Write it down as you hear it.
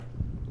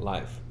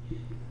live.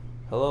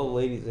 Hello,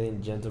 ladies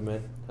and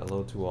gentlemen.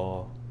 Hello to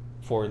all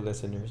four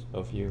listeners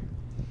of you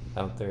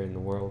out there in the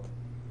world.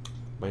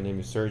 My name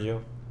is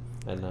Sergio,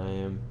 and I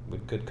am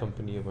with good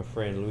company of my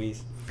friend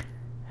Luis.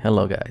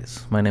 Hello,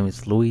 guys. My name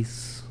is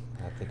Luis.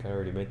 I think I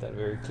already made that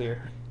very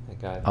clear. I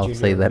got I'll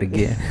say Junior that on.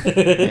 again.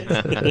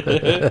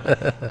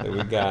 And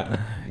we got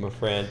my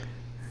friend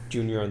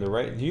Junior on the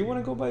right. Do you want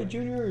to go by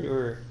Junior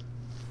or?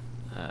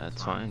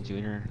 It's fine,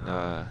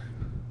 Junior.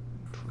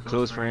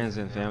 Close friends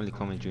and family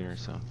call me Junior,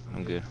 so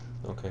I'm good.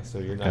 Okay, so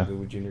you're not Okay. good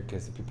with Junior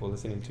because the people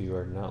listening to you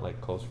are not like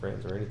close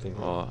friends or anything,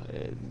 right? Oh,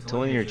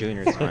 Tony or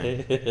Junior is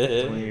fine.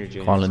 Tony or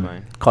Junior Call is him,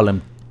 fine. call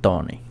him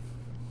Tony.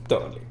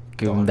 Tony.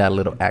 Give him Tony. that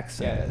little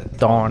accent. Yeah,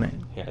 Tony.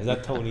 Yeah, is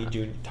that Tony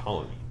Junior?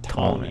 Tony.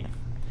 Tony.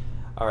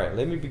 All right,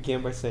 let me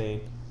begin by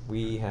saying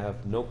we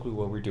have no clue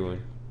what we're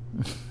doing.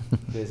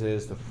 This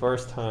is the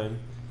first time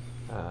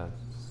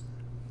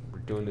we're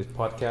doing this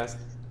podcast.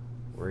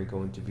 We're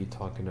going to be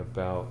talking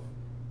about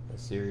a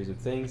series of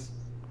things.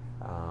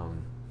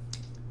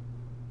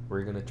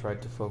 We're going to try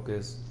to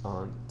focus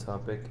on the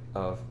topic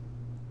of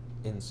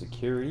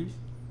insecurities,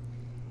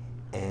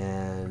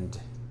 and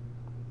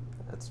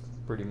that's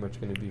pretty much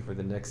going to be for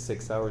the next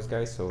 6 hours,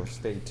 guys. So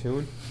stay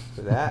tuned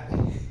for that.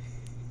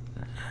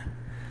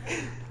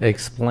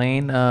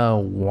 Explain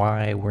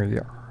why we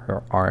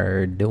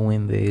are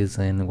doing this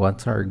and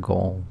what's our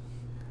goal.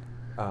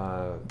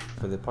 For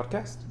the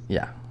podcast.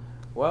 Yeah.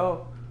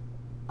 Well,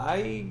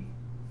 I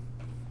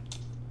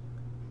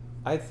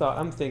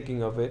I'm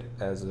thinking of it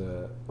as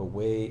a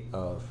way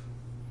of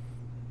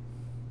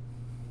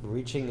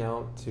reaching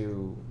out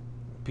to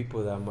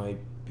people that might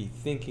be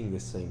thinking the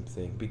same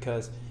thing,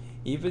 because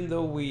even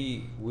though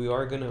we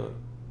are gonna,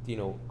 you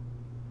know,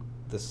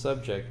 the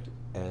subject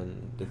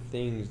and the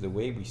things, the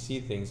way we see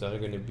things are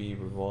going to be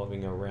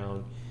revolving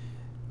around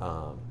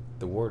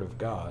the Word of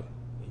God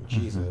and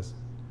Jesus.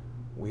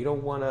 We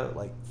don't want to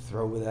like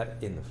throw that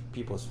in the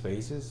people's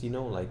faces,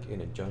 like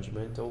in a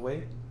judgmental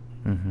way.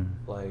 Mm-hmm.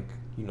 Like,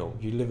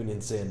 you're living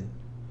in sin,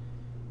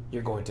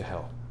 you're going to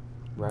hell,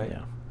 right?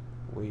 Yeah.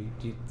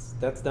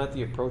 That's not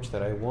the approach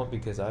that I want,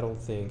 because I don't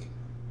think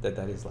that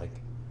is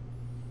like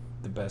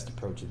the best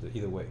approach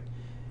either way.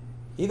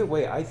 Either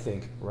way, I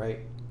think, right?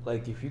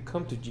 Like, if you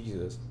come to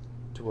Jesus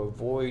to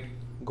avoid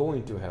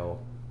going to hell,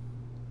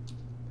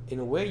 in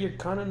a way, you're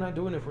kind of not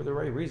doing it for the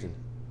right reason.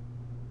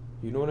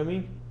 You know what I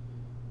mean?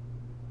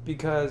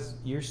 Because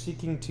you're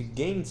seeking to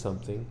gain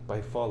something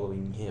by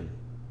following Him.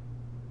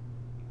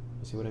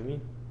 You see what I mean?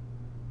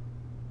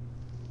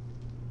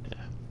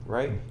 Yeah.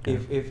 Right? Okay.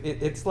 If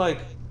it's like,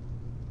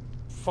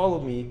 follow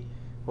me,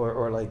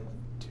 or like,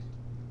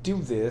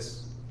 do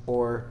this,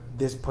 or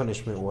this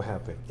punishment will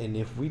happen. And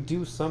if we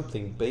do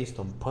something based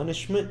on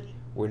punishment,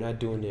 we're not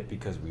doing it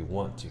because we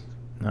want to.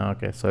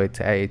 Okay, so it's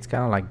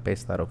kind of like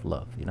based out of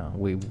love,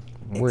 we're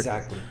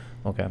Exactly.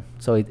 okay.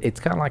 So it's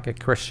kind of like a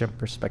Christian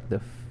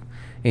perspective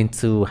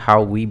into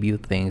how we view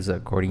things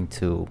according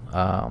to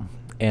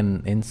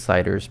an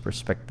insider's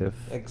perspective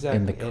Exactly.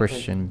 in the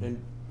Christian.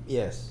 And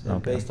yes, and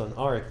Okay. based on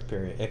our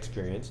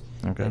experience,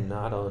 Okay. and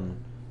not on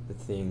the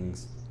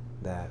things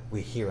that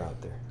we hear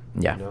out there.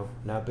 Yeah.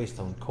 Not based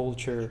on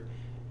culture.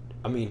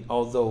 I mean,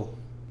 although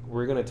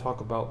we're gonna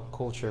talk about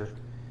culture,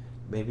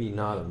 maybe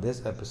not on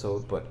this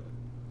episode, but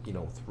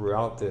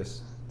throughout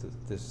this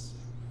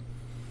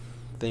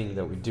thing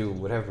that we do,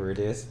 whatever it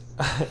is.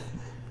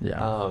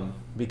 Yeah.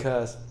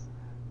 Because,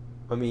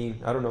 I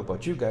mean, I don't know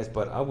about you guys,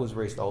 but I was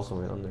raised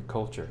also under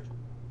culture,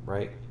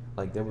 right?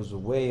 Like, there was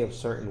a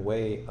certain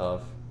way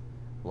of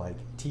like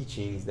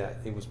teachings that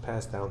it was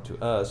passed down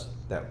to us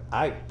that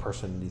I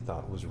personally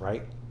thought was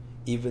right,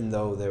 even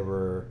though there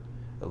were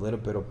a little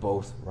bit of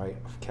both, right,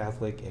 of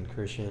Catholic and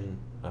Christian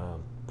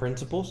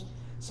principles.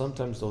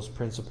 Sometimes those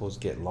principles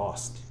get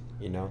lost,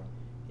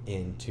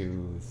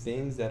 into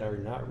things that are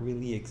not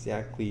really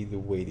exactly the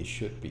way they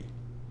should be.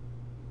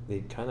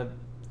 They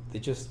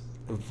just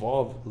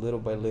evolve little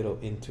by little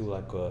into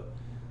like a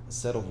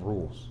set of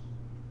rules.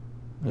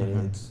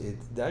 And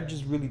that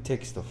just really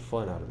takes the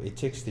fun out of it. It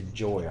takes the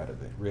joy out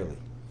of it, really.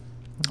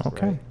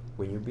 Okay. Right?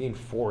 When you're being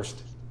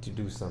forced to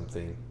do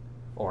something,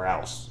 or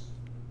else,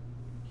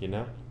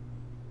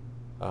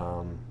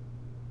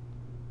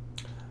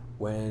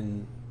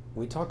 when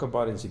we talk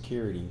about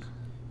insecurities,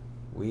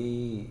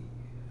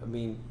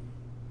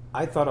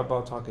 I thought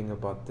about talking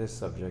about this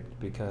subject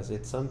because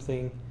it's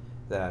something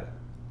that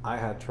I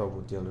had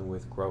trouble dealing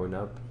with growing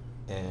up,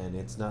 and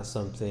it's not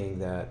something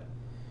that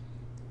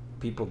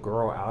people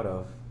grow out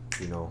of,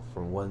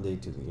 from one day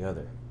to the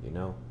other.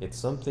 It's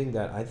something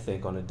that I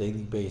think on a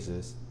daily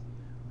basis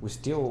we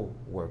still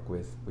work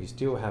with, we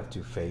still have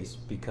to face,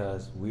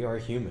 because we are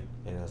human,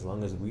 and as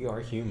long as we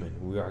are human,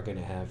 we are going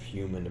to have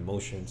human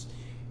emotions,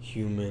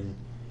 human,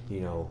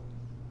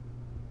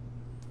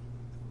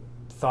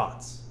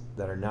 thoughts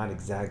that are not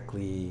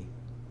exactly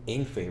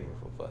in favor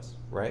of us,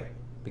 right?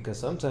 Because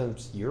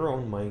sometimes your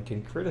own mind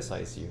can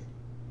criticize you.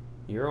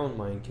 Your own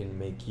mind can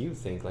make you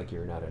think like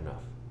you're not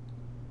enough.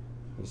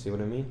 You see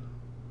what I mean?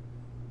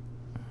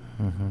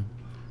 Mm-hmm.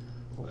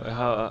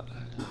 How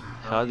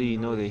how do you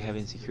know they have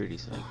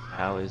insecurities? Like,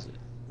 how is it?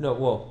 No,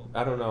 well,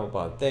 I don't know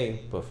about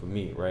they, but for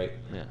me, right?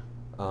 Yeah.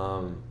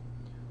 Um,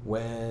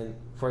 when,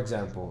 for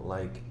example,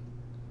 like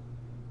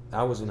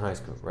I was in high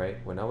school, right?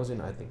 When I was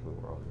in, I think we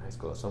were all in high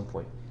school at some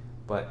point,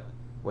 but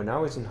when I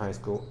was in high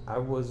school, I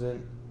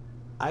wasn't.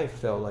 I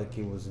felt like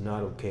it was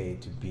not okay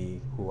to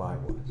be who I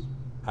was.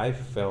 I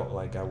felt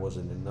like I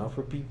wasn't enough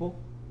for people,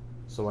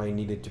 so I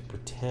needed to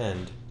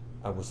pretend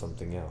I was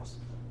something else,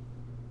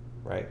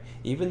 right?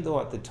 Even though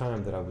at the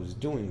time that I was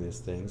doing these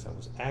things, I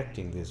was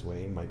acting this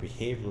way, my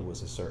behavior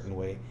was a certain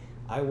way,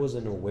 I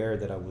wasn't aware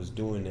that I was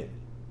doing it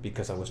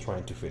because I was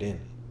trying to fit in.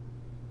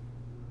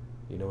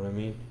 You know what I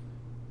mean?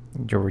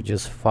 You were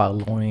just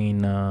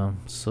following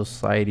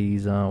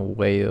society's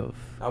way of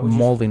I was just,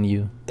 molding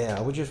you. yeah,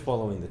 I was just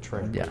following the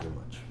trend Yeah. pretty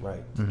much,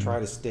 right? To Mhm. try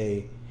to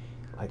stay,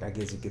 like I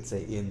guess you could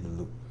say, in the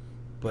loop.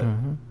 But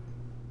Mhm.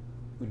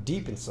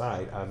 deep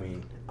inside, I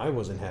mean, I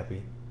wasn't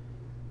happy,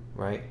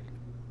 right?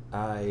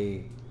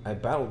 I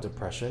battled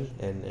depression,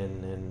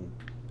 and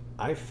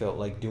I felt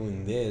like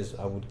doing this,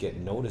 I would get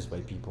noticed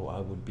by people, I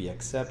would be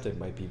accepted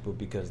by people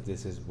because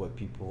this is what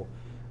people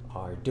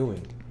are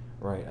doing,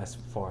 right? As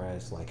far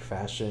as like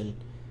fashion,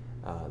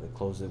 the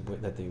clothes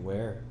that they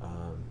wear,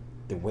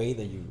 the way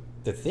that you,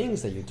 the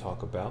things that you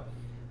talk about.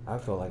 I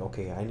felt like,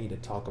 okay, I need to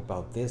talk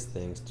about these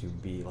things to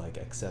be like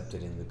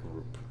accepted in the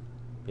group,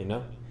 you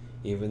know?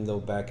 Even though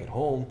back at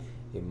home,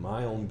 in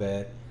my own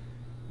bed,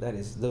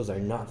 those are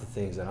not the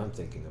things that I'm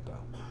thinking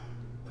about.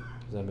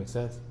 Does that make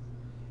sense?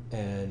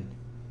 And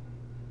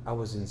I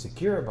was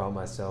insecure about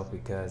myself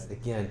because,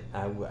 again,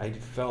 I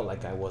felt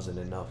like I wasn't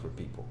enough for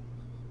people,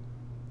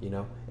 you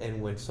know?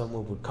 And when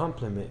someone would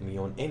compliment me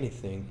on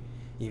anything,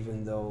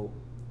 even though,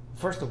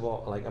 first of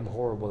all, like I'm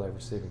horrible at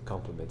receiving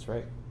compliments,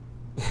 right?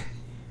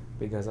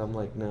 Because I'm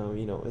like,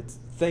 no, it's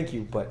thank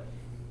you, but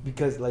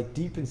because like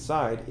deep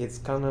inside, it's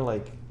kind of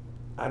like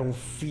I don't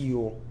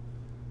feel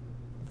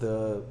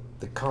the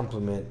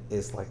compliment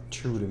is like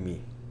true to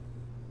me.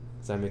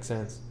 Does that make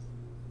sense?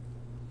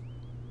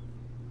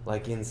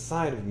 Like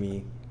inside of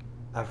me,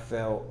 I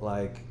felt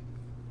like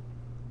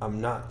I'm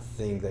not the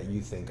thing that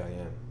you think I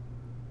am.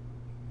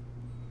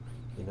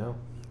 You know?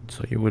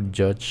 So you would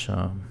judge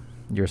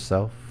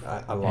yourself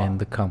A lot. and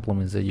the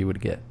compliments that you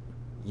would get.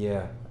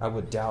 Yeah, I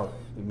would doubt.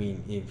 I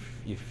mean,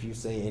 if you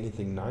say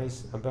anything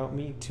nice about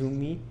me to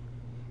me,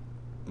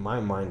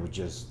 my mind would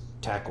just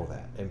tackle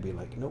that and be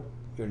like, nope,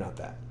 you're not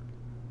that.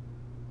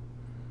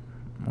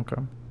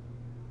 Okay.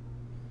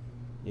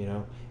 You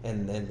know,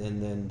 and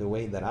then the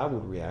way that I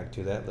would react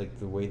to that, like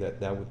the way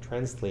that would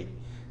translate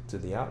to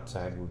the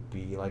outside would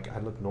be like I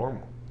look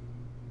normal.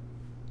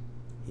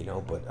 You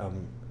know, but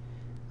I'm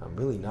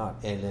really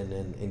not,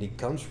 and it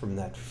comes from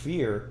that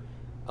fear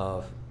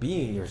of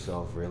being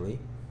yourself, really.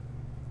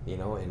 You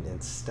know,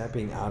 and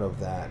stepping out of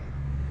that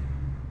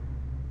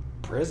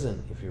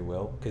prison, if you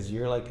will, because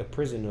you're like a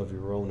prison of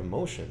your own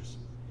emotions.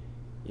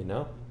 You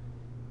know,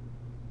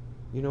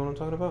 you know what I'm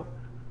talking about?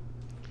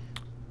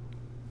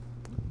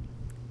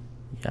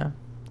 Yeah.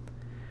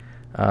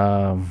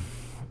 Um,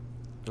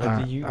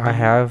 Like, do you? I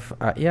have,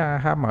 yeah, I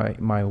have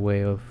my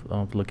way of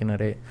looking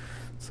at it.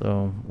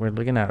 So we're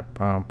looking at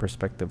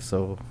perspective.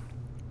 So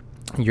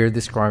you're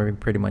describing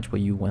pretty much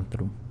what you went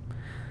through.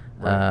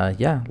 Right.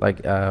 Yeah,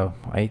 like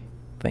I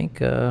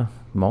think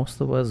most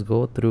of us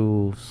go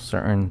through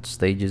certain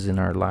stages in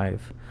our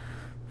life.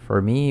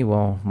 For me,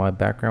 well, my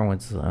background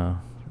was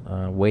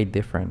way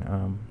different.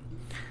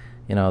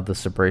 The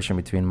separation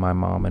between my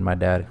mom and my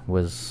dad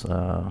was.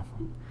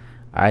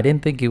 I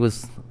didn't think it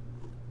was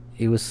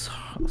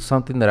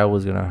something that I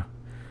was gonna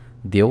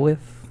deal with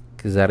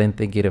because I didn't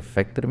think it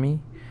affected me.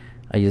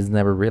 I just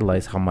never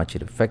realized how much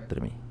it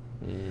affected me.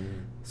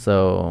 Mm.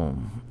 So,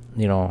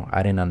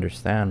 I didn't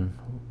understand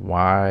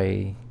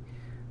why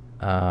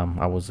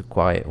I was a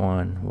quiet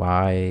one,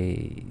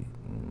 why,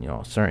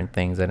 certain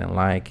things I didn't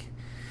like.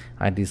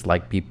 I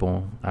disliked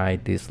people. I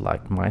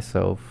disliked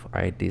myself.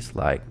 I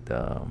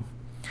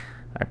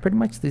pretty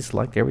much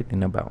disliked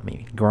everything about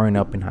me. Growing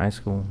up in high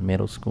school,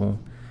 middle school,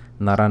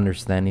 not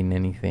understanding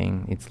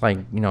anything. It's like,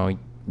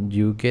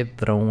 you get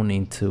thrown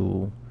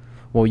into,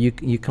 well,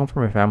 you come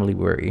from a family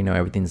where,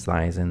 everything's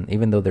nice, and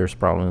even though there's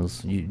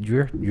problems,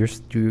 you're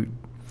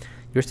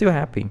still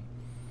happy.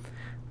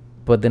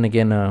 But then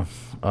again,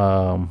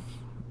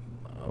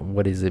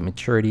 what is it?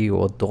 Maturity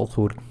or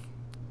adulthood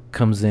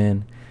comes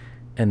in,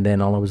 and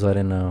then all of a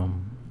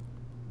sudden,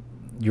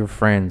 your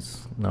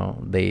friends,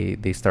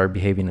 they start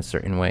behaving a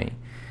certain way,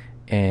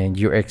 and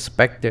you're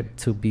expected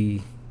to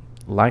be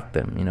like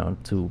them,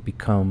 to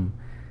become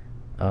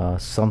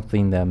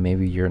something that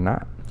maybe you're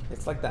not.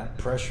 It's like that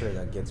pressure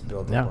that gets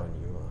built Yeah. up on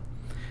you.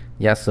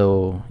 Yeah,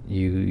 so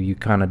you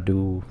kind of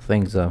do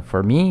things.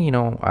 For me,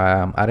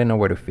 I didn't know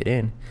where to fit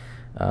in.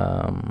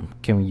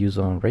 Can we use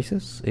on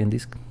races in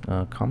these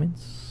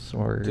comments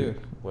or?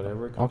 Dude,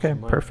 whatever comes Okay, to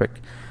mind.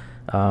 perfect.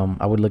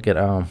 I would look at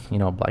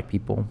black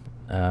people,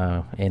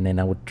 and then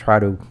I would try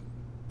to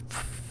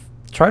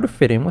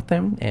fit in with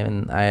them.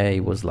 And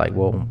I was like,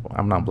 well,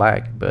 I'm not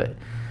black, but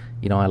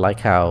I like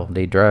how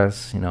they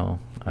dress.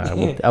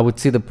 I would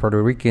see the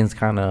Puerto Ricans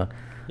kind of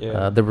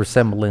Yeah. the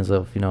resemblance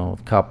of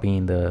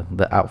copying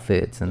the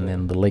outfits and Yeah.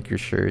 then the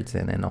Lakers shirts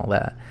and all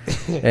that.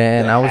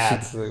 And The I was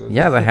hats.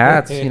 yeah, the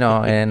hats,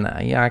 and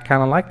yeah, I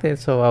kind of liked it.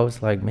 So I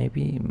was like,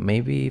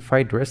 maybe if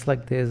I dress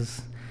like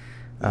this,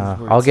 This is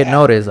where I'll it's get at.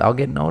 noticed. I'll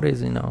get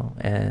noticed,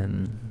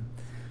 and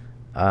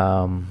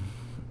I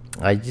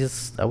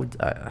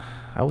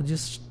would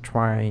just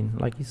trying,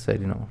 like you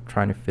said,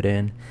 trying to fit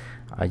in.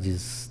 I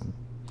just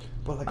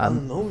But like I'm-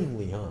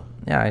 unknowingly, huh?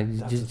 yeah, I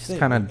That's just the thing.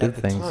 kind of Like, do at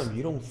the things. time,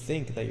 you don't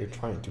think that you're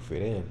trying to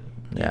fit in.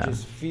 Yeah. You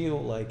just feel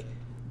like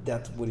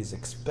that's what is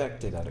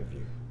expected out of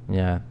you.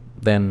 Yeah.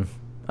 Then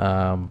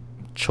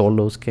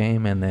Cholos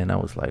came, and then I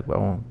was like,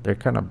 well, they're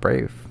kind of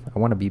brave. I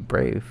want to be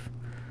brave.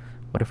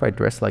 What if I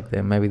dress like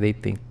them? Maybe they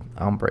think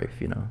I'm brave.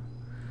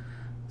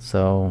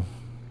 So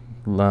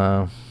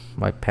my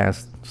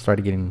pants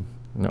started getting,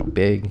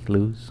 big,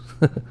 loose.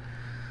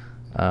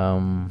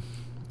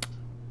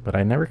 But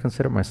I never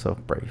considered myself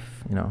brave.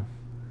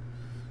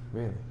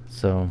 Really?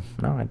 So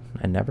no,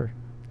 I never.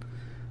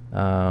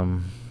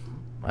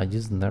 I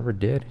just never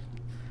did.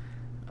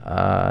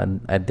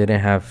 I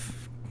didn't have.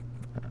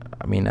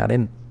 I mean, I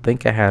didn't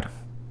think I had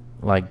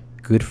like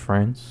good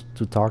friends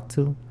to talk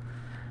to.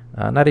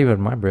 Not even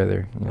my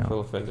brother. I feel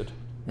offended.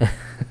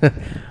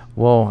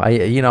 Well,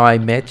 I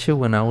met you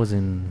when I was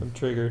I'm in.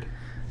 triggered.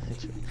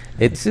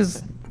 It's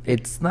just.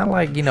 It's not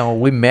like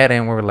we met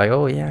and we were like,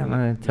 oh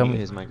yeah, tell Mute me.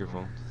 his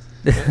microphone.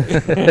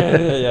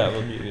 Yeah,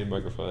 we'll mute your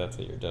microphone. That's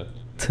it. You're done.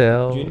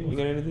 Tell. Junior, you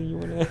got anything you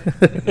want to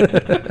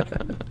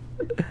add?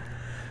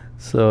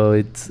 So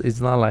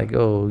it's not like,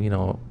 oh,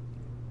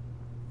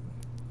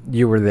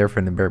 you were there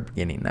from the very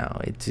beginning. Now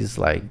it's just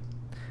like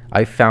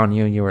I found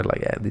you and you were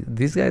like, yeah,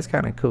 this guy's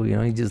kind of cool.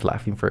 He's just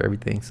laughing for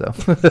everything. So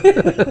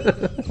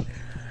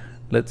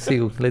let's see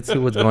what's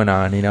going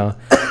on.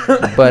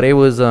 But it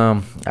was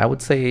I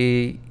would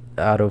say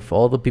out of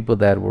all the people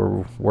that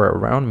were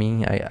around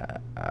me, it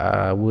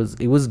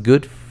was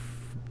good.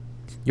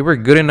 You were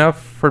good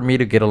enough for me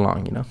to get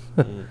along. Mm.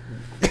 So-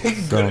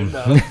 Good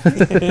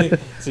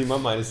enough. See, my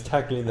mind is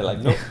tackling. They're like,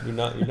 no, you're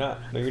not. You're not.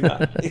 No, you're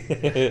not.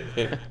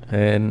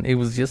 And it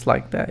was just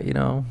like that.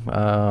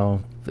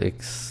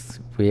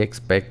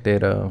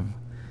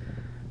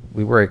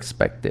 We were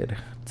expected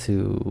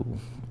to,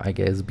 I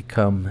guess,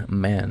 become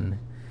men.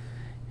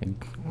 And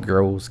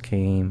girls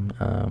came.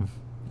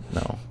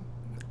 No,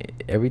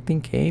 everything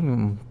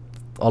came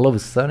all of a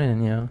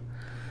sudden. Yeah.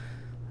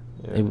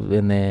 And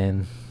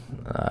then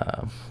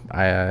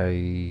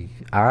I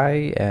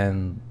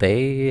and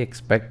they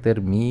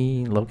expected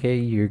me, okay,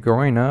 you're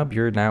growing up,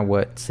 you're now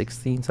what,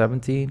 16,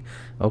 17?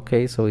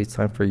 Okay, so it's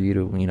time for you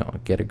to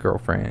get a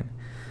girlfriend.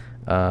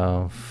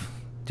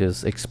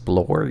 Just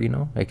explore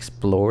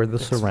the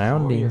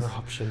surroundings, Your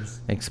options.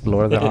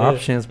 explore the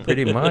options,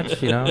 pretty much.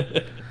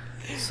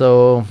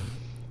 So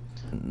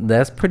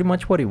that's pretty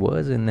much what it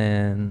was. And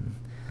then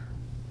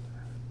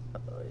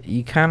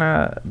you kind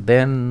of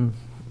then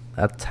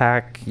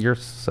attack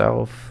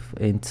yourself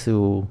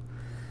into,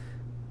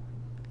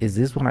 is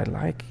this what I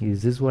like?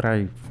 Is this what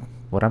I'm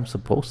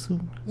supposed to?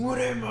 What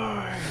am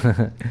I?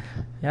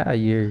 Yeah,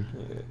 you're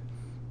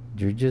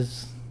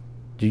just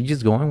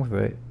going with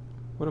it.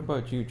 What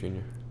about you,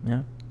 Junior?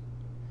 Yeah.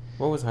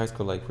 What was high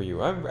school like for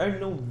you? I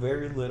know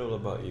very little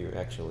about you,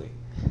 actually.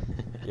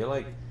 You're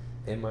like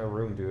in my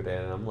room, dude,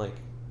 and I'm like,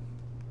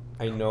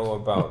 I know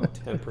about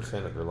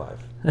 10% of your life,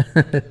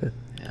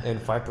 and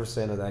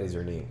 5% of that is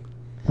your name.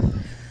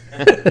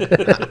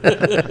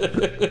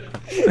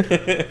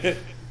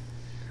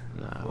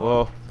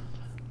 Well,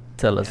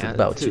 Tell us Yeah,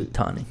 about to- you,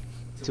 Tony.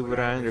 to what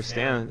I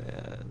understand,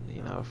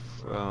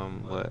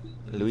 from what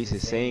Luis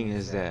is saying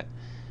is that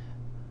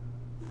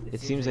it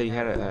seems that you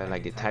had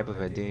a type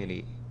of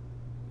identity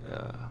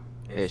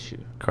issue,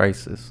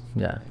 Crisis.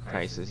 Yeah.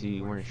 crisis.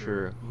 You weren't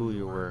sure who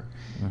you were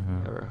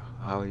Mhm. or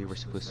how you were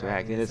supposed to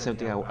act, and it's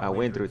something I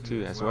went through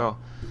too as well.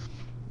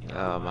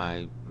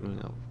 My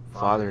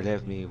father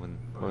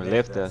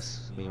left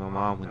us, me and my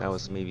mom, when I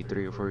was maybe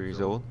 3 or 4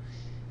 years old,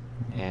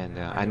 and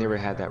I never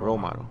had that role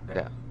model,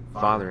 that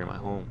father in my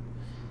home.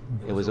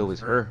 It was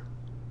always her,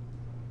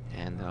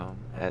 and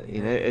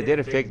it did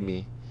affect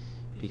me,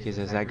 because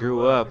as I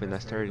grew up and I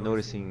started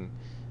noticing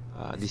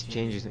these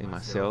changes in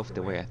myself,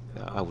 the way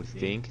I would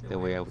think, the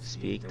way I would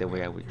speak, the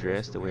way I would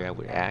dress, the way I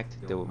would act,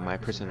 my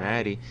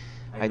personality,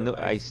 I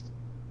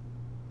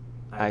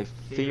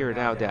figured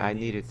out that I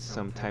needed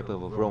some type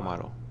of a role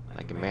model,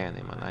 like a man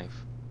in my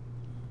life.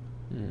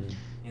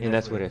 And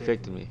that's what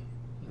affected me,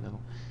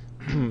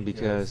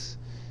 because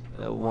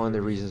one of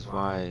the reasons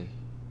why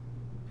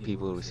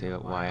people would say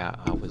why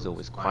I was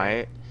always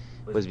quiet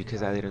was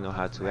because I didn't know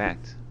how to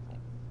act.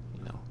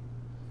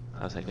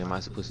 I was like, am I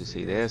supposed to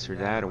say this or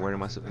that, or where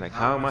am I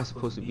how am I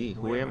supposed to be?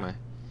 Who am I?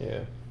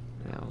 Yeah.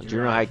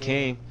 Junior high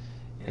came,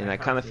 and I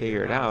kind of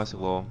figured it out. I said,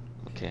 well,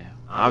 okay,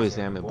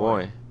 obviously I'm a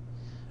boy.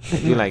 I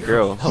do like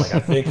girls. Like I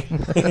think.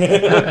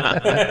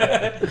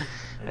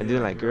 I do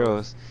like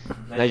girls.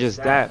 Not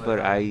just that, but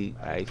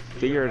I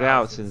figured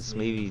out since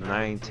maybe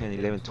 9, 10,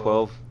 11,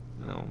 12,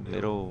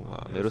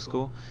 middle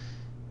school,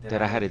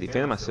 that I had to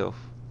defend myself.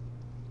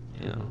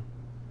 You know. Mhm.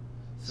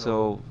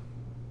 So,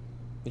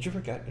 Did you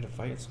ever get in a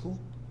fight at school?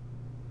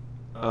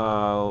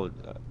 uh,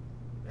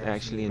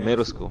 actually in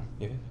middle school,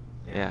 Yeah.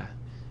 yeah,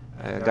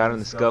 I got in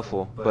a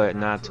scuffle, but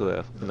not to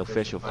an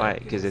official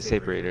fight because they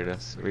separated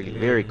us really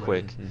very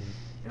quick. Mhm.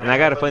 And I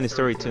got a funny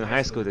story too in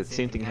high school that the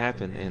same thing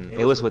happened, and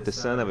it was with the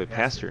son of a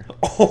pastor.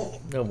 Oh.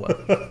 Oh, wow.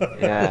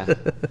 Yeah,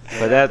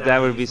 but that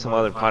would be some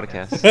other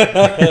podcast.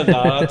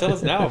 Nah, tell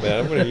us now, man.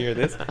 I want to hear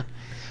this.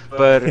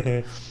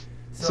 But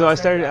so I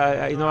started.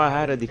 I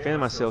had to defend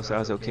myself. So I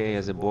was okay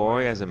as a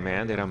boy, as a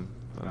man that I'm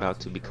about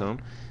to become.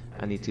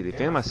 I need to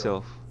defend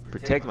myself,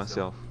 protect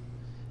myself.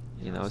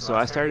 So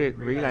I started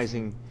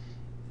realizing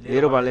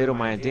little by little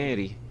my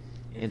identity,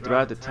 and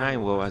throughout the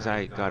time, well, as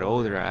I got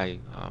older, I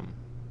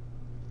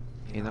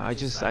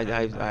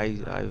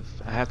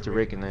have to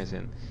recognize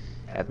and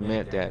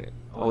admit that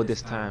all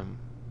this time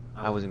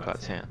I was in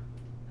God's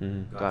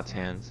God's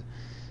hands,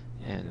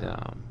 and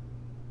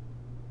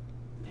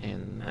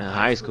in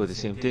high school the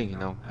same thing.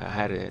 I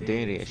had an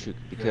identity issue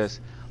because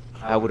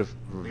I would have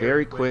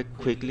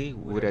quickly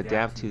would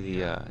adapt to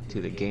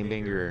the game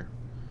banger,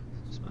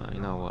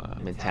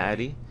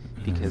 mentality,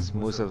 because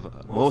most of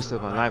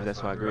my life that's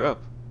how I grew up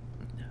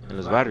in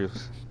Los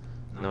Barrios,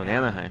 in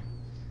Anaheim.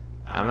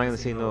 I'm not gonna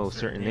say no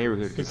certain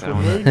neighborhood because I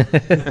don't know.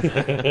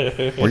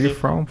 Where you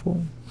from,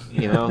 fool?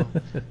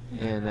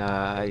 And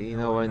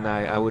when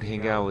I would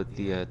hang out with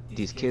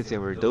these kids that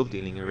were dope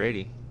dealing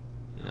already,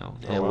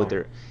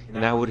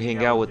 and I would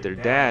hang out with their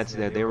dads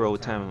that they were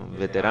old time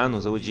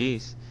veteranos,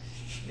 OGs.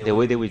 The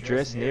way they would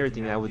dress and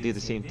everything, I would do the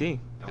same thing.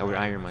 I would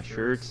iron my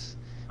shirts,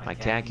 my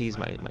khakis,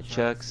 my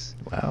chucks,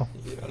 Wow.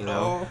 you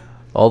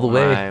All the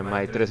way.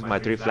 my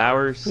three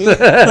flowers,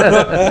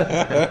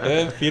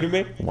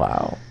 Firme.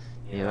 Wow.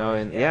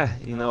 and yeah,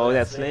 all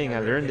that slang, I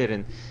learned it,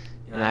 and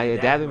I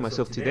adapted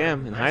myself to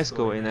them in high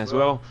school, and as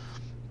well,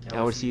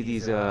 I would see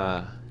these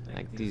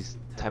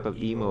type of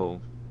emo,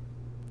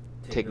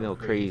 techno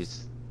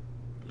craze,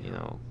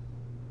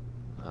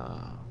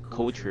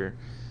 culture,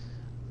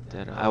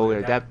 that I would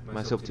adapt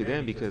myself to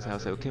them because I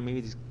was like, okay,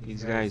 maybe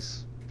these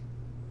guys,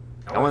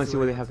 I want to see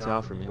what they have to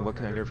offer me. What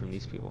can I learn from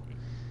these people?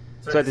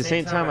 So at the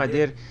same time, I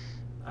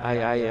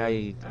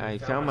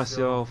found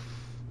myself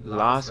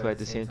lost, but at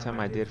the same time,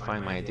 I did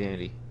find my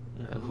identity,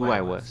 who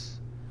I was,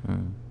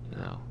 Mm.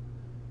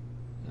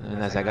 And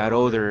as I got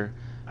older,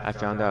 I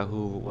found out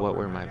what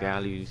were my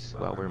values,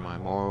 what were my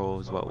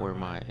morals, what were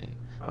my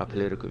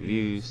political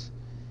views,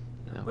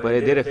 But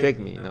it did affect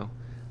me,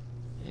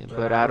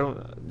 But I don't.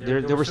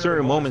 There were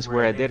certain moments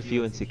where I did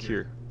feel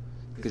insecure,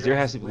 because we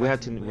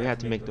had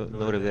to make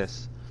note of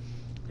this.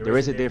 There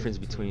is a difference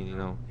between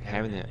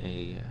having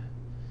a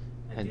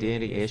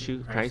identity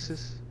issue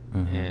crisis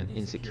Mhm. and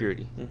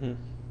insecurity.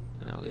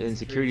 Mm-hmm.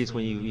 Insecurity is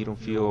when you don't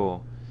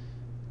feel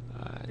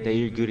that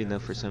you're good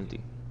enough for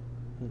something,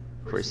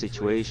 for a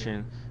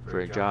situation, for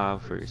a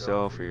job, for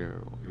yourself, for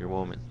your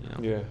woman,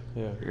 Yeah,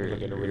 yeah. your,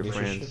 Like in a your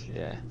friends, relationship.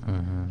 yeah.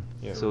 Mhm.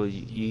 Yeah. So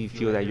you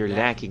feel that you're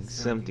lacking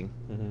something,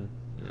 Mm-hmm.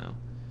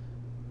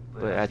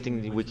 But I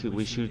think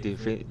we should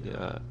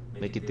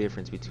make a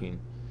difference between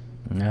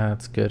Yeah,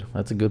 that's good.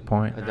 That's a good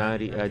point.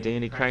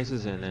 identity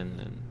crisis and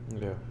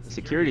Yeah.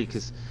 security.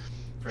 Because,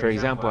 for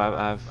example,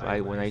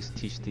 when I used to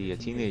teach the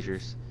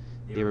teenagers,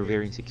 they were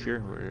very insecure.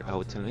 Where I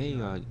would tell them,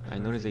 hey, I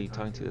noticed that you're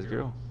talking to this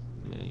girl.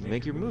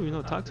 Make your move,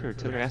 talk to her,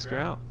 tell her, ask her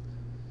out,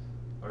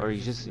 or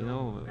you just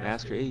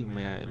ask her, hey,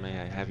 may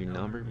I have your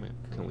number?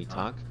 Can we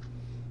talk?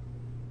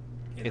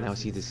 And I'll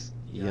see this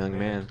young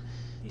man,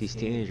 these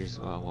teenagers.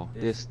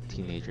 This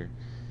teenager,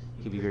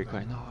 he'd be very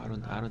quiet. No,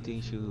 I don't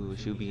think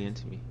she'll be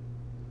into me.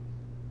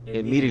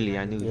 Immediately,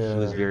 I knew he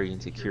was Yeah. very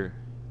insecure.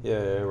 Yeah,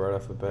 right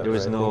off the bat. There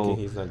was right? no-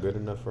 Thinking he's not good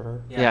enough for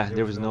her. Yeah,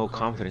 there was no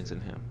confidence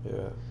in him.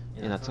 Yeah.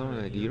 And I told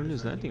him, like, you don't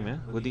lose nothing,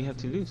 man. What do you have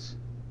to lose?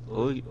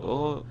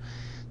 All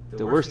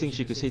the worst thing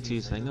she could say to you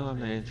is like, no, I'm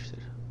not interested.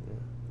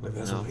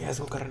 No.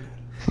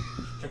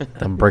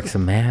 Them breaks a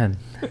man.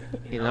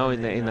 And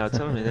I'll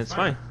tell him, and that's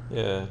fine,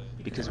 Yeah.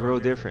 because we're all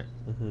different.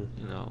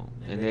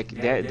 Mm-hmm. And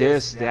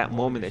that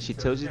moment that she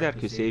tells you that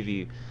could save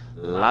you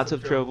lots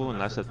of trouble and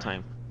lots of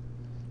time.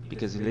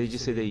 Because let's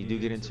just say that you do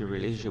get into a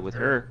relationship with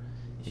her,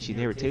 and she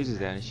never tells you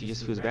that, and she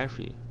just feels bad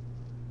for you.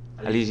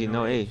 At least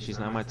hey, she's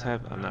not my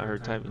type, I'm not her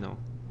type,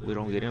 we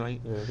don't get it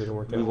like, Yeah, it didn't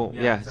work we out. won't,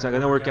 yeah, it's not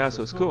gonna work out,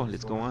 so it's cool,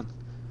 let's go on.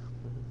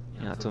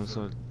 And I told him,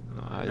 so,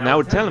 and I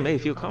would tell him, hey,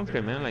 feel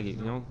confident, man, like,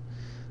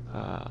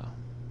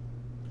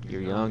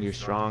 you're young, you're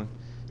strong.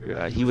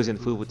 He was in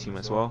the football team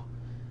as well.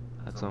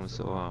 I told him,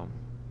 so,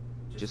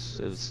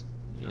 just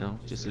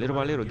little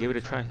by little, give it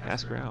a try,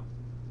 ask her out.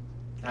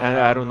 And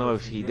I don't know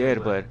if he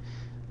did, but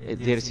it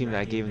did seem that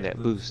I gave him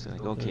that boost.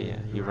 Like, okay, yeah,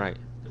 you're right.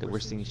 The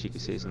worst thing she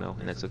could say is no,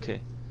 and that's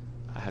okay.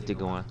 I have to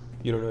go on.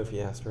 You don't know if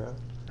he asked her out?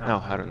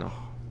 No, I don't know.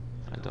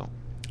 I don't.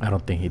 I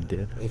don't think he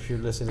did. If you're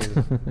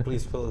listening,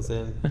 please fill us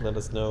in. Let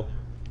us know.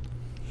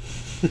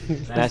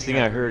 Last thing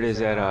I heard is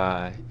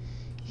that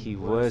he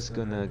was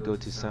gonna go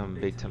to some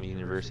big time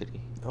university.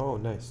 Oh,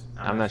 nice.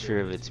 I'm not sure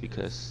if it's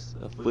because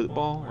of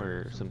football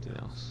or something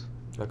else.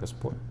 Like a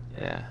sport.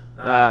 Yeah,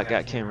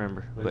 I can't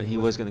remember, but he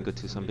was gonna go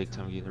to some big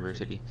time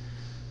university,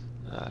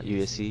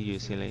 USC,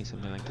 UCLA,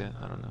 something like that.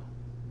 I don't know.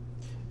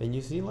 And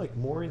you see like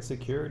more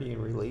insecurity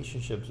in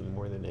relationships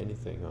more than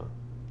anything, huh?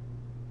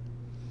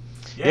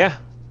 Yeah,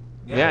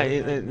 yeah,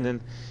 and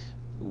then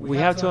we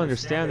have to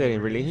understand that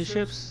in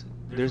relationships,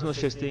 there's no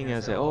such thing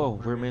as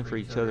oh, we're meant for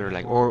each other,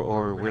 like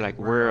or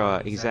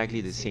we're exactly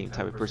the same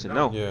type of person.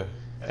 No, Yeah.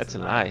 that's a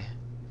lie.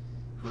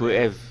 Who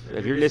if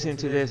you're listening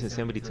to this and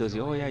somebody tells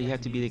you, oh yeah, you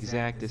have to be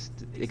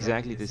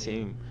exactly the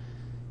same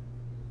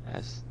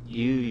as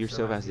you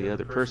yourself as the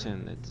other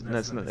person,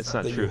 that's not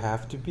That true. you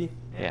have to be.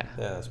 Yeah,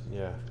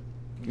 Yeah.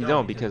 you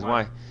don't, because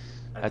why?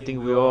 I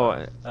think we all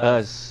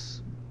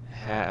us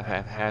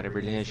have had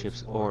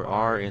relationships or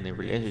are in a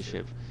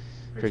relationship.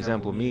 For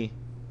example, me,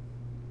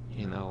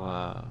 you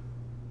know,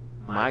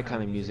 my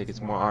kind of music is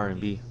more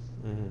R&B,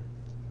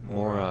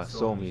 more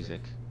soul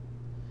music.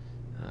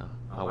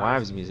 My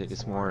wife's music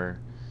is more,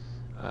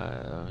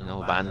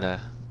 banda,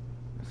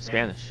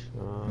 Spanish,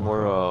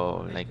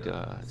 more like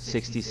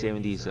 60s,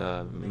 70s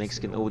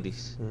Mexican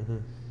oldies,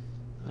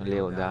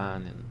 Leo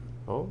Dan, and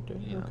Oh, okay.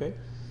 you know. Okay.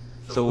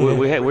 So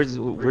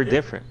we're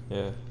different.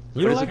 Yeah.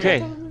 But it's okay.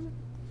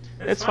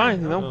 It's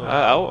fine, you know.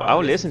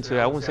 I'll listen to it.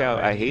 I won't say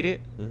I hate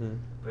it,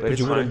 but it's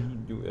you fine.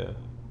 wouldn't do, yeah.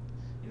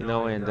 You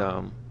know, and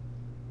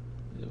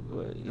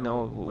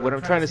what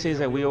I'm trying to say is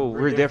that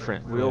we're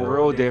different. We're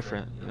all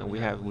different. You know, we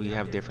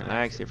have different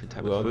likes, different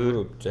type We all of grew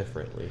food. up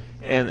differently.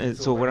 And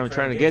so what I'm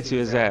trying to get to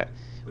is that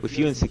we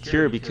feel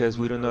insecure because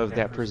we don't know if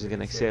that person's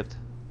gonna accept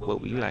what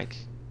we like.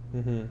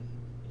 Mm-hmm.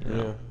 You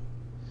know?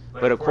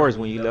 But of course,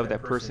 when you love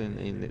that person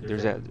and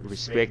there's that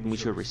respect,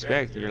 mutual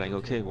respect, you're like,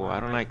 okay, well, I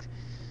don't like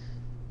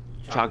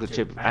chocolate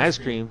chip ice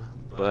cream,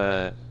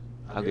 but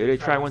I'll give it a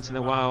try once in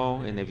a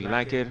while, and if you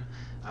like it,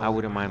 I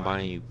wouldn't mind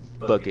buying you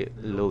bucket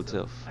loads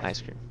of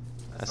ice cream,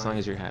 as long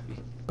as you're happy.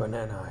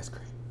 Banana ice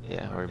cream.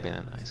 Yeah, or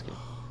banana ice cream.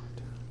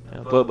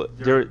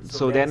 Yeah,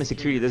 so that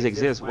insecurity does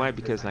exist. Why?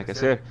 Because like I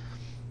said,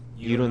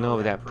 you don't know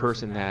if that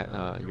person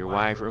that your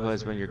wife or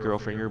husband, your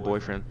girlfriend, your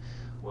boyfriend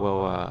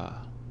will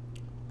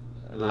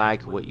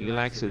like what you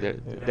like, so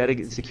that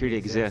insecurity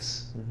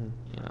exists,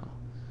 you know,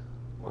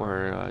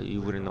 or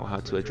you wouldn't know how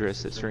to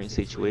address a certain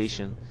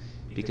situation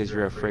because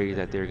you're afraid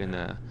that they're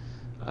gonna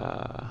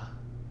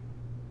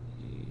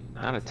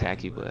not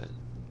attack you, but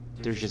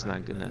they're just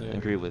not gonna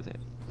agree with it.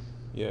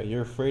 Yeah,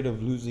 you're afraid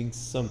of losing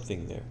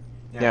something there.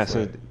 Yeah,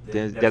 so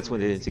that's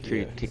when the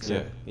insecurity kicks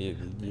in.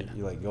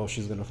 You're like, oh,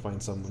 she's gonna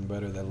find someone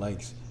better that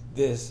likes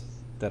this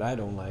that I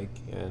don't like,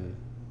 and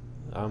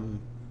I'm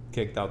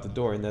kicked out the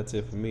door, and that's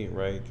it for me,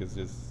 right?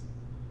 Because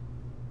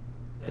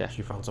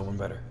she found someone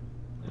better.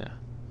 Yeah.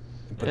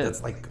 But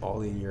that's like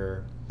all in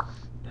your.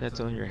 That's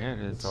all in your head.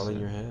 It's all in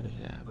your head.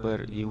 Yeah,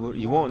 but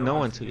you won't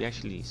know until you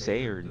actually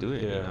say or do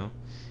it. You know.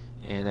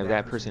 And if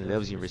that person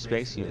loves you,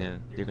 respects you,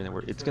 then they're gonna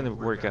work. It's gonna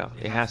work out.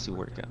 It has to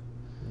work out.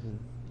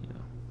 You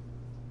know.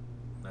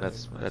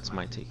 That's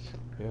my take.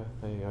 Yeah,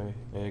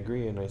 I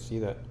agree, and I see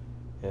that,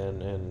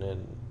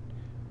 and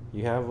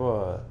you have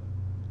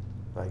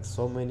like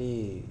so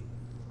many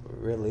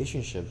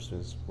relationships,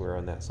 as we're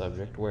on that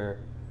subject, where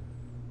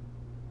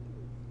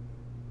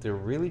they're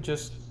really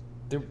just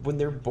when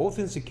they're both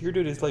insecure,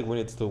 dude, it's like when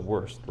it's the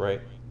worst, right?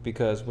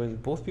 Because when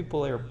both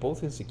people are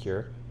both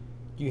insecure,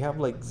 you have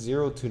like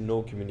zero to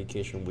no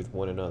communication with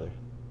one another,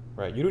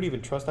 right? You don't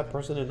even trust that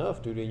person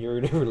enough, dude, and you're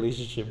in a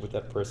relationship with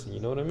that person. You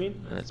know what I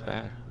mean? That's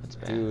bad. That's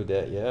bad. Dude,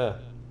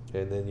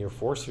 and then you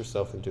force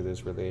yourself into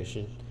this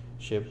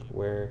relationship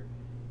where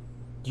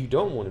you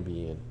don't want to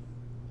be in,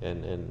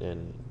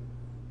 and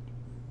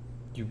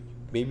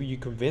maybe you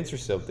convince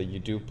yourself that you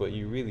do, but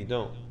you really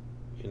don't.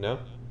 You know?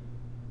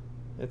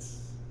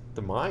 It's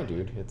the mind,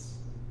 dude. It's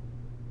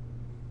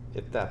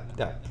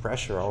that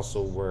pressure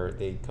also where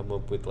they come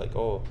up with like,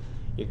 oh,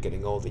 you're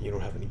getting old and you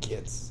don't have any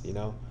kids, you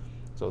know?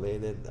 So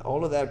they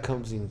all of that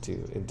comes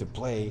into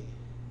play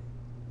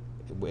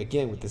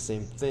again with the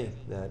same thing,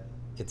 that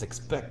it's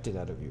expected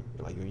out of you.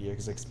 Like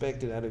it's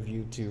expected out of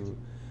you to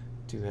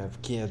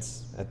have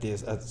kids at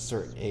a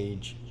certain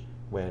age,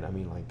 when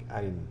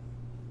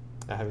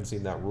I haven't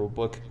seen that rule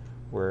book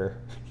where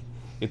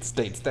it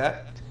states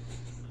that.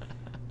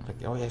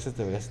 Like, oh, ya se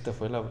te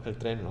fue el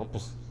tren. No,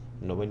 pues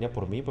no venía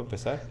por mí para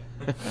empezar.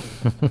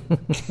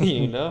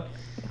 You know?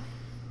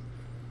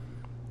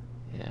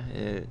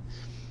 Yeah,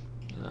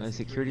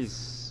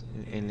 insecurities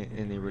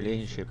in a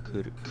relationship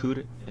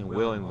could and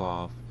will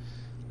involve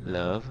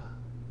love,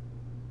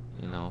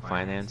 you know,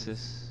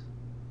 finances,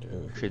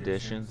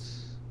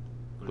 traditions,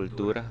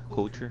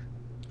 culture,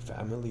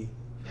 family.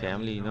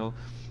 You know.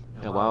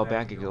 A while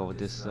back ago,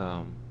 this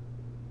I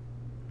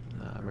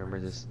remember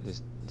this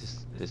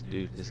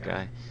dude, this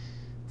guy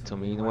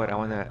told me, you know what, I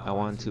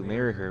want to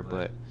marry her,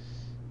 but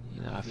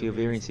you know, I feel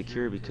very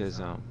insecure because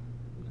you know,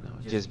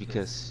 just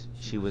because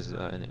she was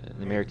an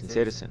American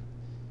citizen,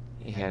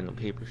 he had no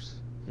papers,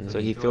 so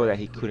he felt that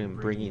he couldn't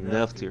bring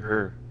enough to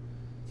her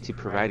to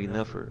provide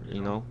enough for,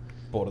 you know.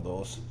 Por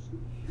dos.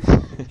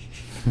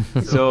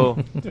 So,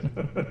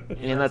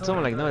 and I told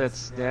him like, no,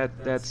 that's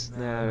not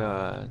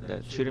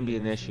that shouldn't be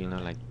an issue,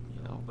 like,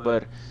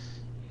 but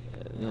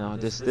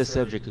this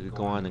subject could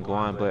go on and go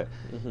on, but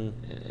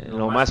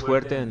lo más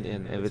fuerte, and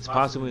if it's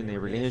possible in a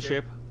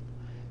relationship,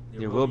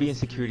 there will be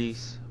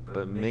insecurities,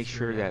 but make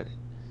sure that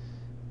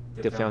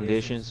the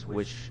foundations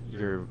which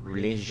your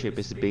relationship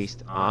is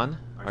based on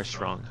are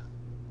strong.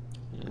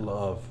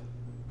 Love,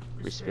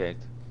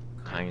 respect,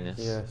 kindness.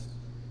 yes.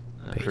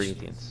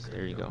 Corinthians.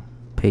 There you go.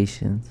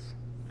 Patience.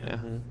 Yeah.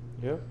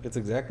 Yep, it's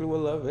exactly what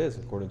love is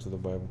according to the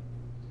Bible.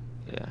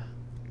 Yeah.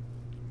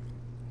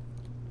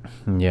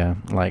 Yeah,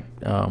 like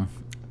uh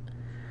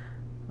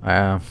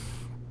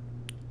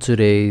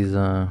today's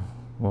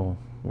well,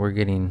 we're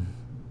getting,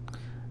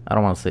 I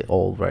don't want to say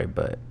old, right,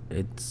 but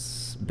it's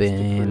Speak for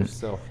been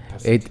yourself,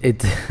 it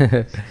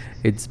peasant.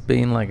 it's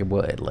been like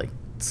what, like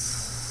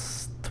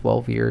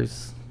 12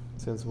 years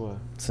Since what?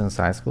 since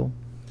high school,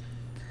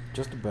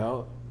 Just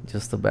about.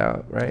 just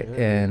about, right?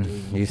 Yeah, And dude,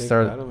 you think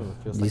start about it,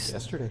 it feels you like s-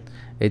 yesterday.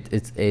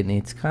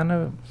 it's kind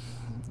of,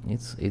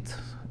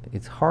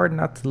 it's hard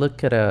not to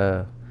look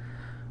at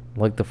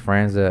like the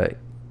friends that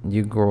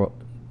you grew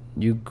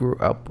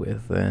up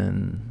with,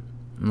 and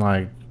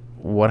like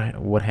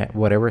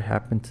whatever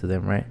happened to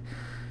them, right?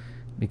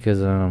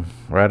 Because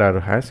right out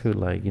of high school,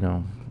 like,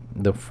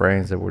 the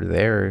friends that were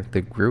there,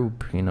 the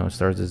group,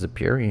 starts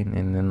disappearing,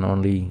 and then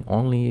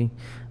only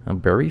a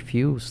very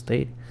few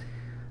stayed.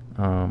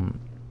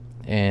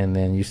 And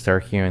then you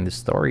start hearing the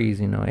stories,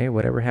 hey,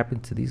 whatever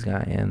happened to these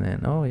guys? And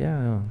then, oh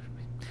yeah,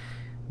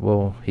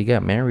 well, he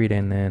got married,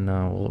 and then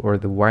or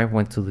the wife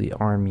went to the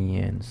army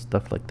and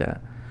stuff like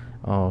that.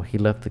 Oh, he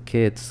left the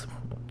kids,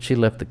 she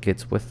left the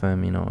kids with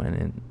him,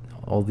 and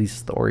all these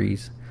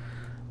stories.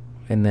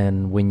 And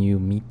then when you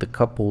meet the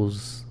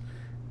couples,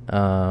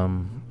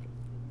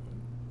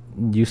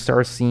 you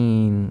start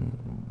seeing,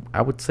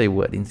 I would say,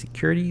 what,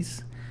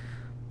 insecurities,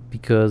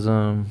 because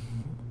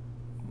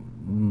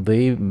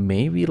they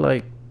maybe,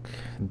 like,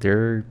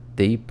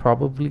 they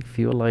probably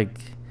feel like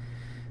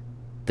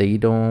they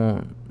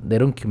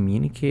don't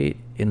communicate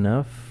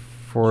enough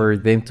for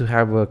them to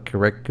have a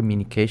correct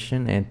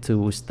communication and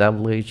to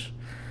establish,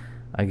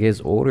 I guess,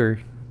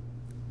 order,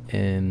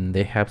 and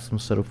they have some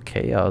sort of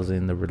chaos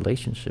in the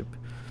relationship.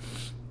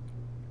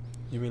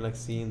 You mean like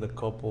seeing the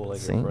couple like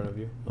Seeing- in front of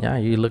you? Yeah,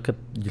 you look at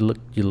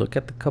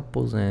the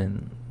couples,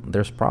 and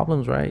there's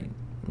problems, right?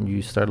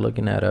 You start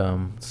looking at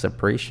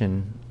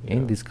separation Yeah.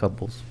 in these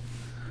couples.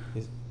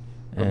 It's-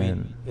 I mean,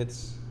 And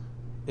it's.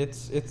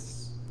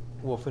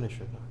 Well, finish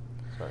it.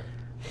 Sorry.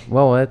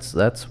 well,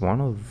 that's one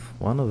of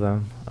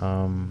them,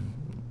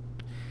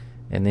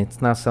 and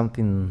it's not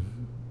something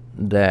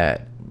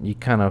that you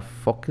kind of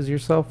focus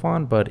yourself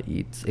on, but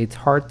it's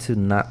hard to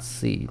not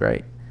see,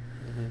 right?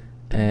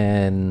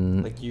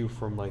 And Like you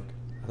from like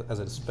as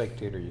a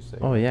spectator, you say.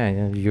 oh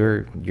yeah,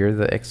 you're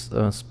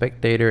the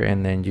spectator,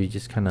 and then you're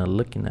just kind of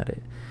looking at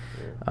it.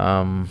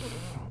 Yeah.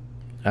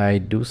 I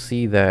do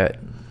see that.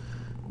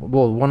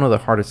 Well, one of the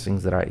hardest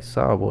things that I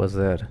saw was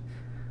that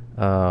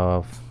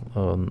a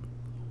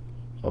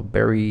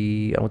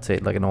very, I would say,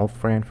 like an old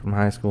friend from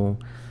high school.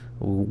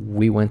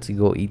 We went to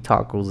go eat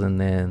tacos, and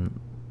then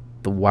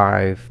the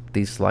wife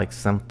disliked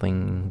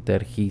something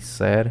that he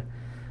said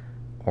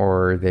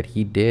or that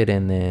he did,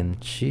 and then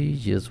she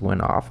just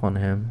went off on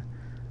him,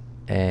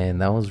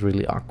 and that was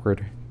really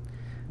awkward.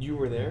 You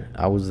were there.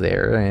 I was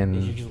there, And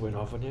you and just went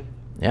off on him.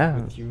 yeah,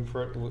 With you in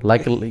front.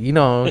 like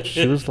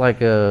she was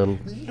like a.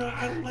 No,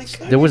 I don't like.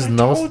 There was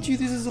no. I told you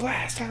this is the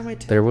last time I.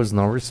 There was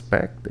no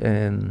respect,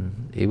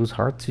 and it was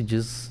hard to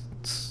just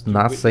You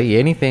not wait- say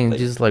anything. like,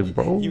 Just like,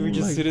 bro, You were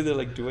just like, sitting there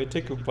like, do I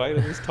take a bite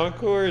of this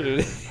taco or?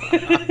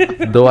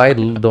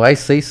 do I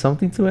say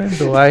something to him?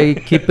 Do I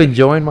keep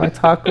enjoying my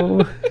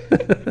taco?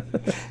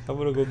 I'm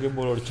gonna go get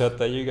more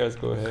horchata. You guys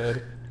go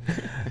ahead.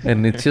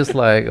 And it's just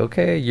like,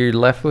 okay, you're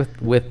left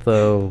with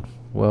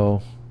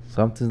well,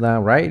 something's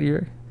not right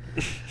here.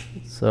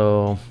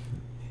 So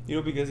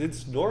Because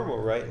it's normal,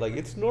 right? Like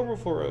it's normal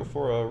for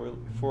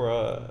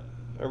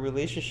a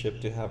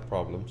relationship to have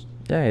problems.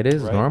 yeah, it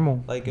is right?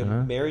 normal. Like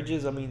Uh-huh.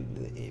 marriages, I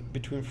mean,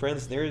 between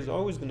friends, there is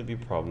always going to be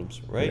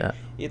problems, right? Yeah.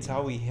 It's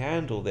how we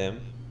handle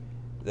them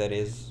that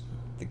is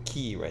the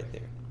key right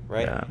there,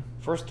 right? Yeah.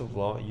 First of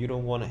all, you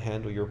don't want to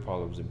handle your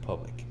problems in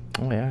public.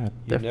 Oh yeah,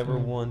 You never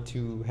definitely. want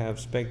to have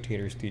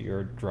spectators to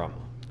your drama.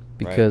 right?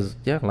 Because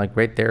yeah, like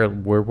right there,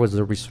 where was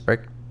the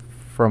respect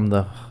from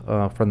the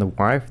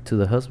wife to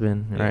the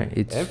husband, right? Yeah.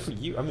 It's And for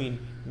you, I mean,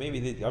 maybe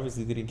they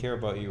obviously didn't care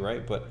about you,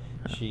 right? But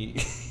she,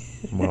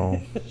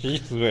 Well, she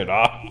just went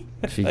off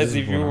she as just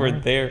if you went weren't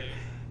off. there.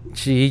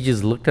 he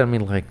just looked at me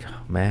like,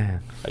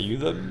 man, Are you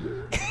the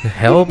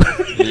help.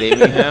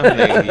 Blaming him?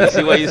 Like, you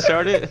see why you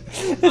started?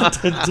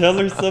 Tell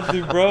her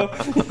something, bro.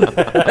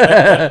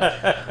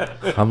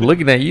 I'm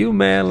looking at you,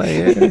 man.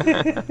 Like,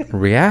 yeah,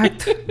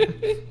 react.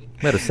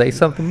 Better say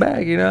something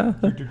back, You're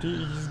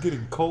just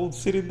getting cold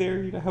sitting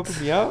there. You're not helping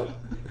me out.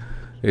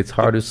 It's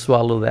hard to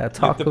swallow that With the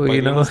taco,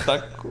 pañuelos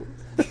tacos.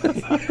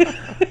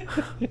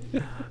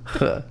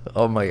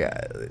 Oh my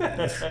god.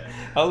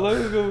 How long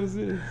ago was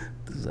this?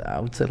 I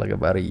would say like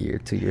about a year,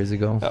 2 years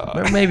ago, Oh.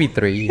 or maybe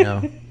 3.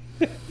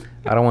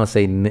 I don't want to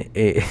say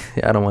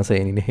I don't want to say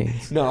any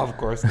names. No, of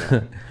course not.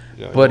 Yeah,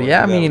 you But don't yeah,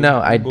 I wanna do mean, that.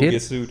 I We'll did.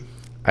 get sued.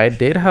 I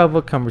did have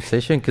a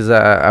conversation because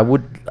I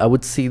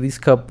would see these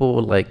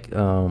couple like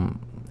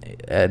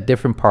at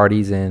different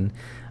parties, and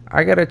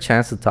I got a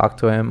chance to talk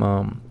to him,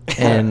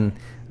 and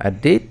I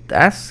did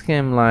ask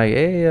him like,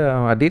 hey,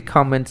 I did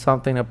comment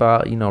something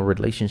about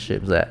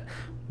relationships, that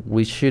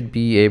we should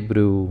be able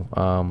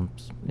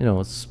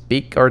to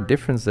speak our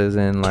differences,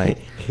 and like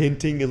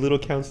Hinting a little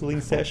counseling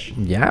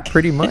session. yeah,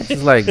 pretty much.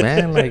 It's like,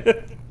 man, like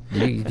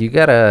you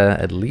gotta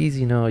at least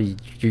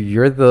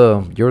you're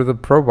the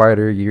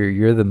provider.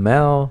 You're the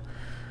male.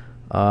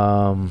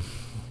 I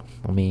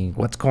mean,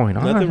 what's going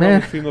on, Nothing wrong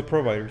man? with female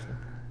providers.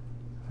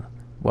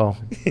 Well,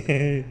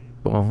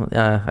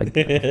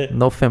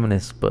 no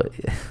feminists, but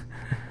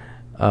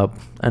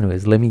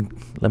anyways, let me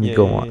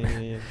go on.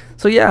 Yeah.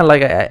 So yeah,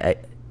 like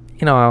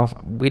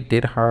we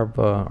did have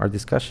our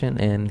discussion,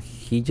 and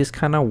he just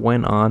kind of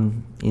went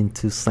on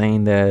into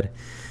saying that,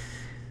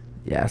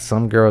 yeah,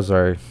 some girls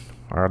are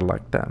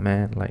like that,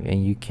 man. Like,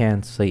 and you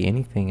can't say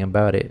anything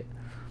about it.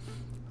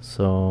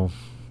 So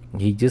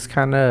he just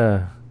kind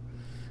of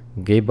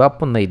gave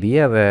up on the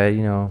idea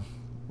that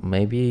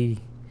maybe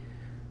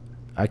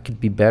I could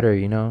be better,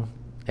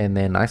 And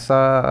then I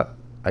saw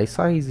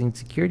his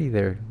insecurity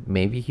there.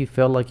 Maybe he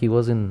felt like he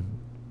wasn't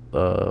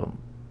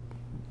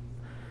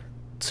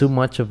too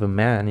much of a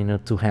man,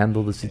 to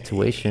handle the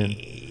situation.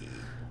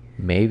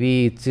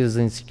 Maybe it's his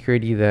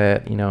insecurity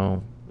that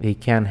he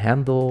can't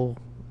handle.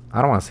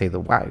 I don't want to say the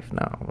wife.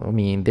 No, I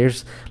mean,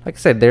 like I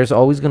said, there's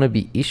always gonna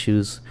be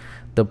issues.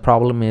 The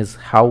problem is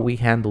how we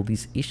handle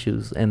these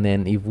issues, and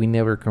then if we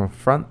never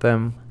confront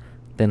them,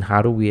 then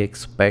how do we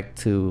expect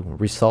to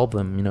resolve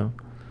them?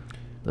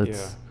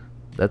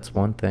 That's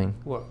one thing.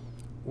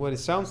 What it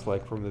sounds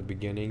like from the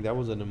beginning, that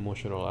was an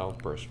emotional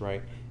outburst,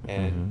 right?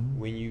 And Mhm.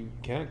 when you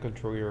can't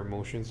control your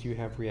emotions, you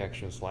have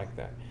reactions like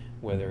that,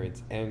 whether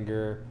it's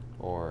anger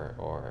or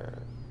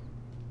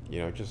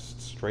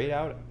just straight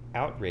out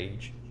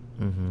outrage.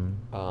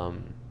 Mm-hmm.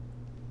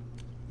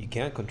 You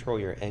can't control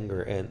your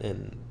anger,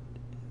 and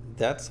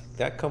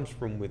that comes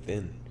from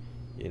within.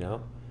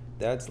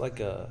 That's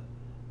like a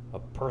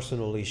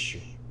personal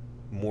issue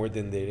more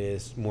than it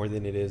is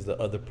the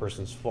other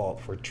person's fault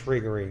for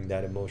triggering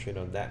that emotion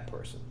on that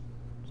person.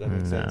 Does that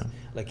make sense?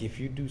 Like, if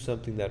you do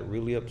something that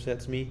really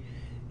upsets me,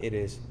 it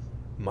is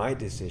my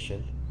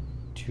decision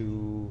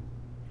to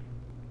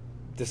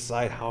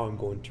decide how I'm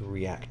going to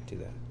react to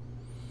that.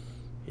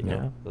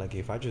 Yeah. Like,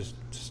 if I just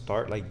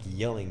start like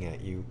yelling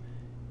at you,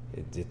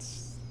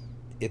 it's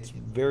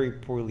very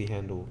poorly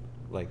handled,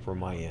 like, from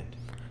my end.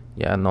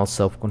 Yeah, no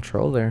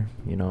self-control there.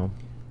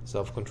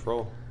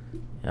 Self-control.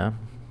 Yeah.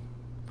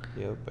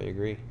 Yep, I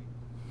agree.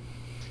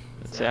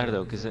 It's sad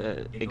though, because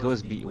it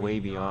goes way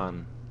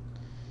beyond.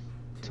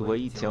 To what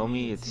you tell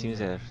me, it seems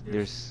that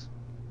there's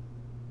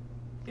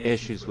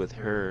issues with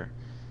her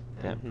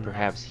that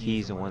perhaps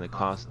he's the one that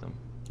caused them.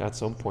 At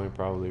some point,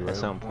 probably, right? At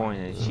some point,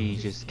 and she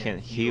just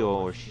can't heal,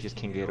 or she just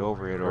can't get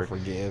over it, Or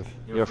forgive.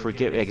 Or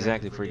forgive,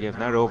 exactly, forgive,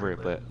 not over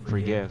it, but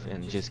forgive,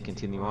 and just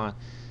continue on.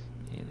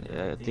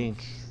 And I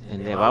think,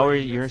 and if I were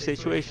in your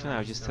situation, I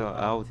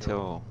would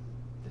tell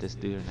this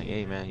dude, like,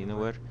 hey man, you know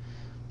what?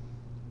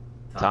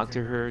 Talk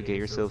to her, get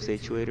yourself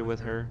situated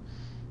with her,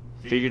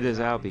 figure this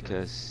out,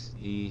 because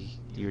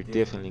you're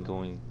definitely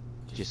going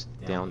just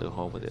down the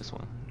hole with this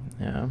one.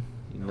 Yeah.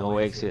 No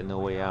exit, no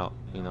way out.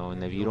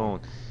 And if you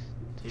don't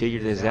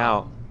figure this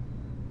out,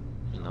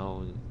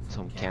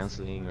 some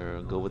counseling,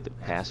 or go with the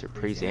pastor,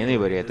 priest,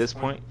 anybody at this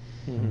point,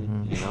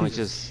 it's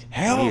just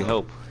Help! You need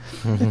help.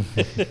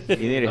 You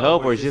need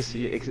help, or just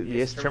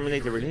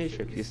terminate the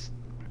relationship. Just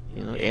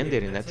end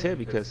it, and that's it.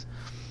 Because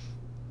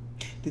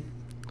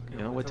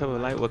what type of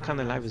life, what kind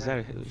of life is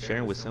that,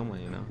 sharing with someone?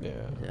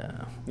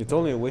 Yeah. It's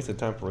only a waste of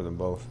time for them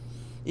both.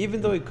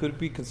 Even though it could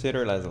be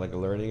considered as like a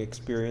learning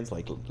experience,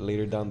 like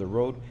later down the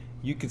road,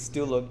 you could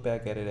still look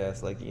back at it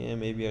as like, yeah,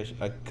 maybe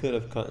I could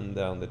have cut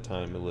down the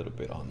time a little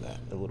bit on that,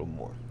 a little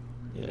more.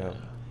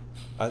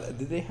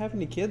 Did they have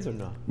any kids or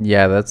not?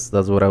 Yeah, that's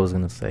what I was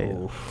gonna say.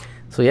 Oh.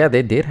 So yeah,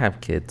 they did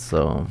have kids.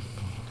 So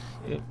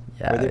yeah.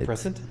 Were they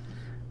present?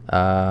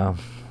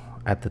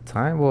 At the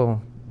time,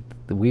 well,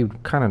 we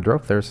kind of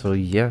drove there. So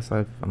yes,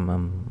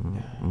 I'm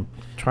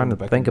trying to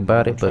think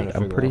about it, but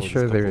I'm pretty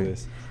sure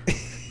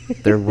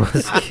there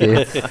was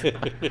kids.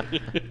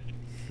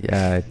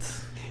 Yeah,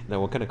 it's. Now,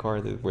 what kind of car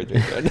were they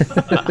in?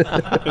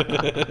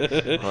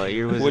 What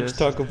year was this?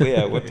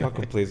 What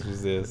taco place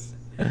was this?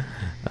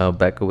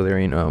 Back over there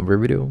in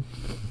Riverdale.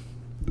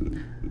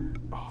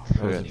 Oh,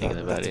 Thinking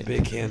about that's it. a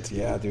big hint.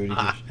 Yeah, dude.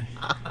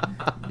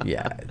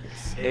 Yeah.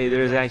 Hey,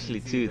 there's actually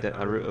two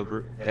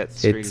that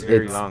street is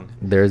very long.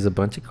 There's a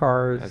bunch of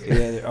cars.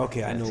 Okay. Yeah,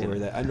 okay, I know That's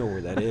where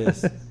it. that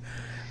is.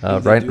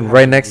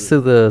 Right next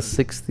to the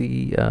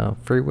 60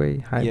 freeway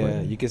highway.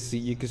 Yeah, you can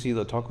see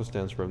the taco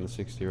stands from the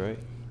 60, right?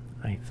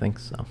 I think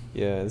so.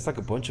 Yeah, it's like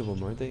a bunch of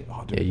them, aren't they?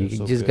 Oh, dude, Yeah, you they're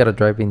so just good. gotta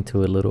drive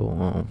into a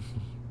little,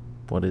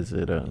 what is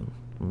it,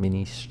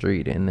 mini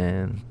street, and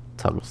then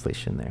toggle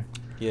station there.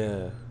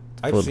 Yeah,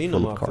 Full- I've seen full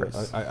them of off there.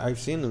 cars. I've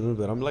seen them a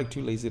little bit. I'm like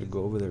too lazy to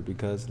go over there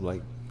because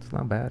like It's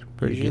not bad.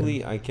 Pretty usually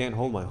good. I can't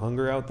hold my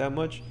hunger out that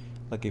much.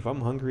 Like if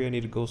I'm hungry, I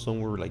need to go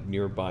somewhere like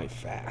nearby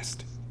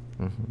fast.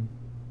 Hmm.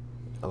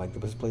 I like the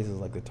best places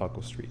like the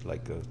taco street,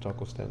 like the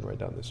taco stand right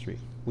down the street.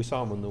 We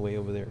saw them on the way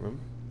over there.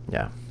 Remember?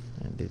 Yeah,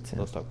 I did too.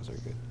 Those tacos are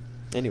good.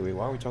 Anyway,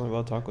 why are we talking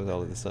about tacos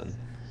all of a sudden?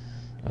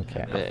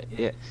 Okay.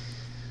 Yeah.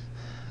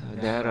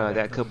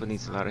 That couple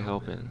needs a lot of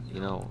help, and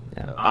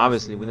Yeah.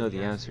 obviously we know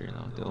the answer.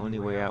 The only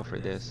way out for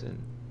this, and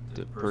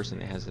the person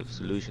that has the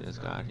solution is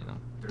God.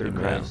 Through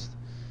Amen. Christ.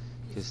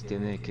 Because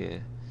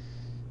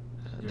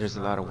there's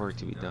a lot of work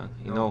to be done.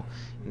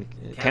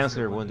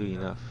 Counselor won't do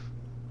enough.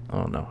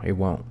 Oh no, it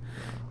won't,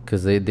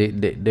 because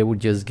they would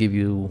just give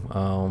you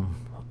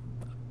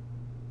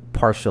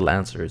partial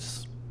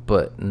answers,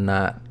 but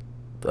not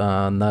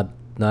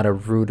a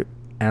root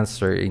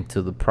answer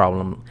into the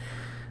problem.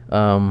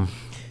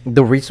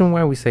 The reason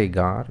why we say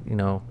God,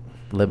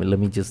 let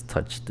me just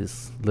touch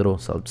this little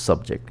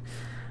subject.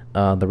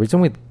 The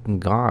reason with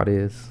God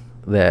is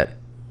that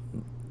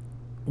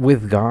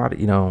with God,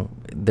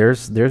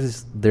 there's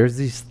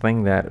this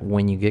thing that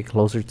when you get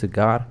closer to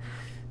God,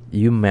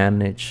 you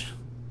manage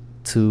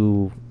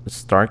to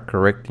start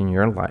correcting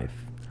your life,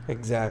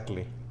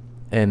 Exactly.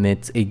 and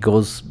it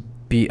goes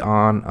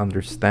beyond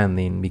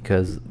understanding,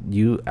 because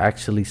you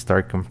actually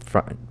start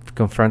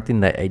confronting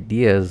the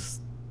ideas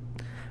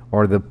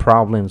or the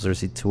problems or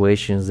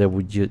situations that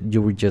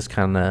you were just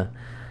kind of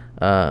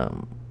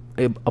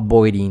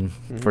avoiding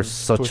for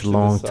such Pushed a to the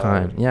long side.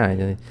 time.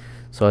 Yeah.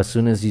 So as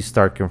soon as you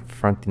start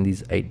confronting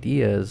these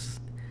ideas,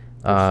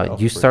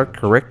 Yourself, you start pretty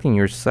much. correcting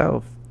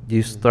yourself.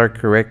 You start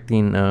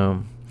correcting.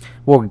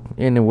 Well,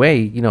 in a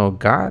way,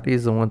 God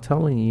is the one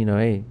telling you,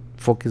 hey,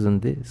 focus on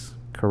this,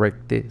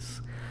 correct this.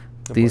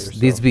 About This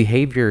yourself.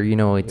 behavior,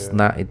 it's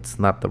Yeah.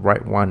 not the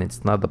right one.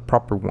 It's not the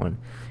proper one.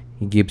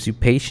 He gives you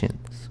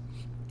patience.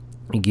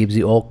 He gives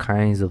you all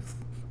kinds of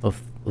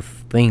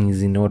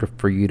things in order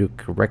for you to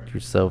correct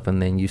yourself,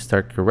 and then you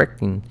start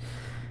correcting,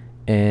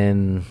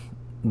 and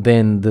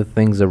then the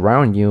things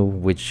around you,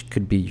 which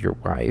could be your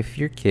wife,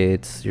 your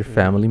kids, your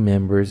family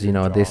members,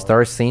 Your they job.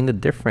 start seeing the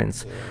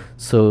difference. Yeah.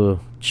 So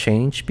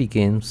change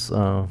begins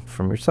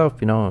from yourself.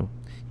 From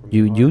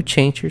You your you heart.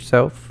 change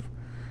yourself,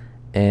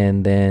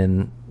 and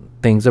then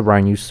things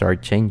around you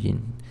start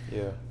changing.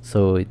 Yeah.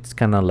 So it's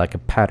kind of like a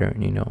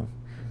pattern.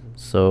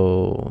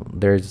 So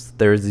there's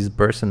this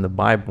verse in the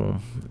Bible.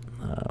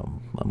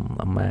 I'm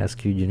gonna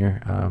ask you,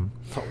 Junior. Oh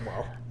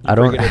wow. I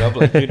don't. Bringing it up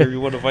like Junior,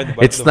 you want to find the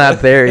Bible? It's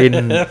not there in.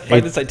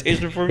 Find the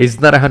citation for me. It's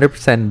not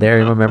 100% there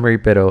in my memory,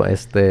 pero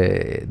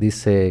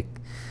dice,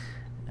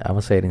 I'm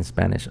gonna say it in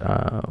Spanish.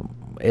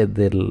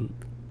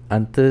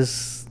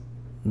 Antes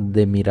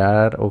de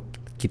mirar o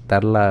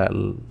quitar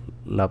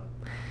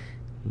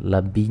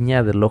la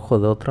viña del ojo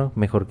de otro,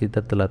 mejor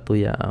quítate la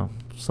tuya.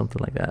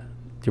 Something like that.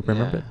 Do you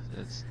remember?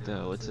 Yeah,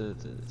 that's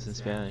it's in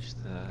Spanish.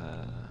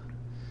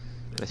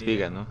 La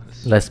espiga, no?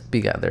 La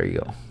espiga. There you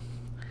go.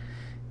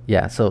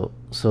 Yeah. So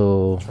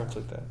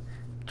Translate that.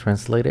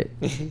 translate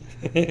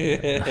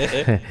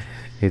it.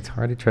 It's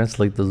hard to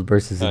translate those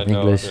verses I in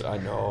know, English. dude, I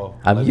know.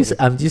 I'm Like,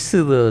 used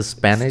to the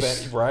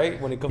Spanish. right?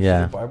 When it comes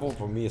Yeah. to the Bible,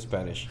 for me, it's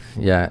Spanish.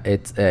 Yeah,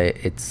 it's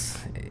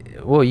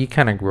well, you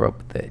kind of grew up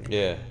with it.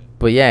 Yeah.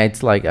 But yeah,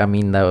 it's like, I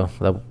mean,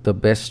 the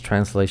best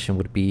translation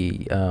would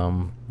be,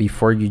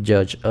 before you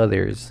judge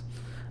others,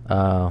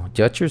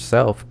 judge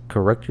yourself,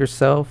 correct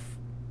yourself,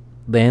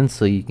 then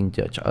so you can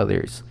judge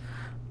others.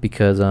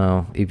 Because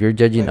if you're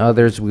judging Like-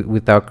 others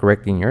without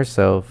correcting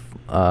yourself,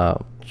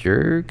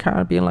 you're kind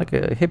of being like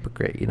a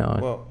hypocrite,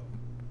 Well,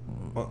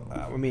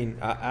 I mean,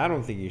 I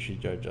don't think you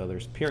should judge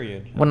others.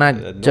 Period. Well, not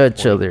At no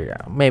judge point. other.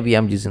 Maybe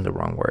I'm using the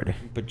wrong word.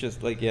 But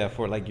just like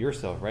for like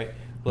yourself, right?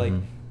 Like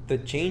Mhm. the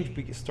change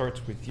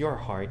starts with your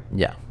heart,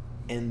 Yeah.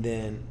 and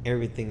then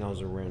everything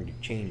else around you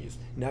changes.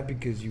 Not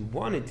because you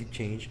wanted to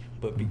change,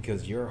 but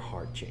because your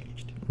heart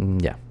changed.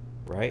 Yeah.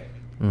 Right?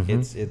 Mhm.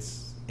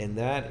 It's and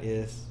that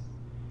is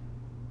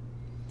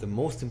the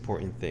most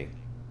important thing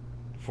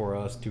for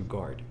us to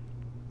guard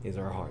is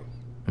our heart.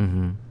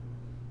 Mm-hmm.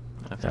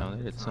 I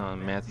found it. It's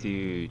on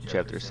Matthew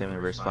chapter 7,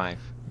 verse 5.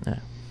 Yeah.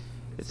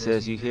 It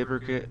says, "You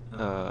hypocrite,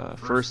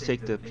 first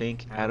take the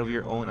plank out of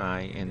your own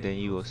eye, and then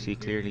you will see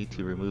clearly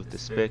to remove the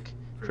speck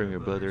from your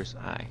brother's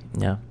eye."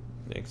 Yeah.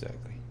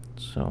 Exactly.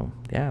 So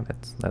yeah,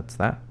 that's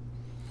that.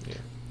 Yeah.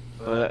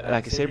 But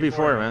like I said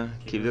before, man,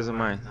 keep this in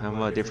mind.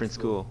 I'm a different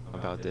school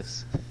about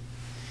this.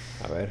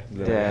 A ver,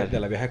 Dad. de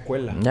la vieja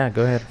escuela. Yeah,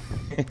 go ahead.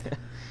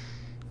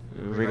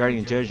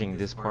 Regarding judging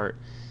this part,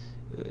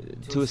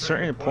 to a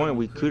certain point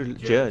we could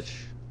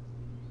judge.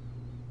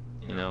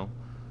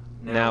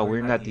 Now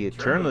we're not the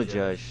eternal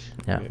judge,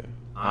 Yeah.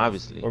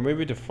 obviously. Or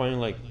maybe define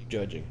like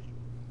judging.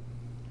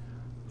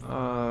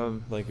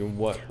 Um, Like in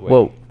what way?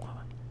 Well,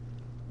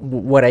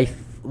 what I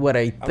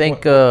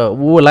think. what-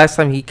 Well, last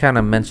time he kind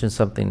of mentioned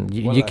something.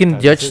 You Well, you last can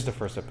time, judge. This is the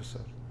first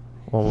episode.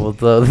 Well,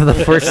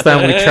 the first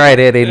time we tried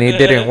it and it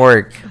didn't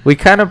work, we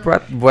kind of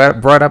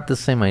brought up the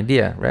same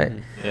idea, right?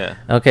 Mhm. Yeah.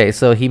 Okay,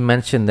 so he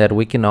mentioned that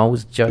we can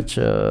always judge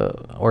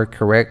or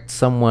correct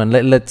someone.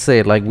 Let's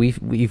say like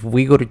if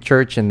we go to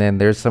church and then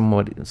there's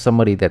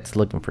somebody that's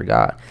looking for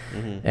God,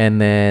 Mhm.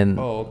 and then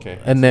Oh, okay.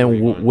 I and see then where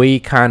you're going. we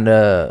kind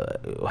of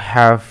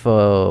have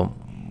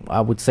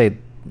I would say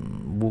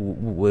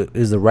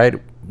is the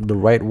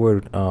right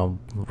word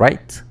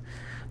right?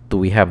 Do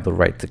we have the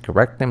right to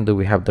correct them? Do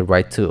we have the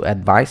right to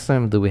advise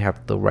them? Do we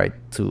have the right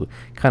to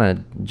kind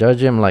of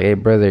judge him like, hey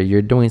brother,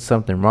 you're doing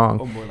something wrong?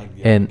 Oh, more like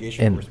the and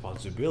obligation and and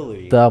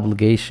responsibility. the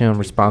obligation to-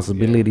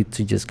 responsibility yeah.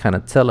 to just kind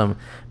of tell them,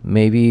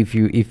 maybe if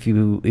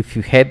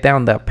you head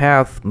down that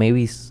path,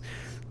 maybe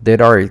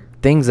there are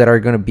things that are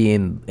going to be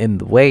in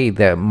the way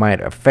that might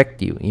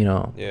affect you, you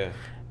know. Yeah.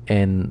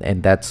 And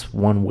that's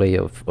one way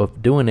of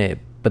doing it.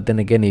 But then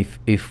again,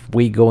 if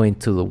we go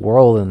into the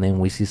world and then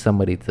we see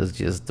somebody that's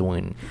just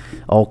doing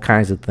all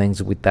kinds of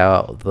things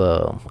without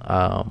the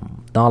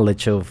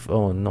knowledge of,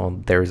 oh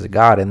no, there's a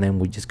God, and then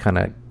we just kind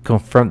of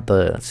confront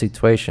the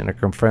situation or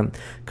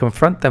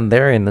confront them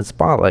there in the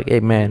spot, like, hey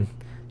man,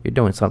 you're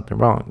doing something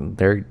wrong.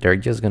 They're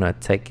just gonna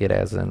take it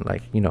as in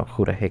like, you know,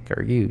 who the heck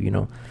are you, you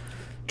know,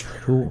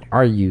 who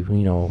are you,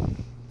 you know,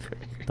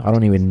 I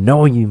don't even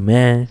know you,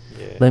 man.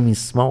 Yeah. Let me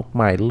smoke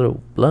my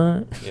little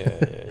blunt. Yeah,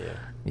 yeah, yeah.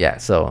 Yeah,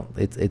 so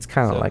it's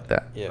kind of So, like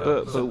that. Yeah.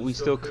 But we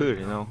still could,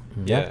 you know.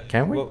 Yeah,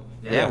 can we? Well,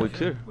 Yeah, we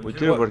could. We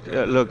could. What-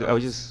 But, look, I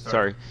was just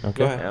sorry. Okay.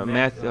 Go ahead.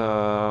 Math.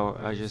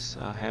 I just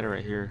had it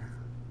right here.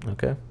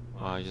 Okay.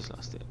 Oh, I just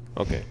lost it.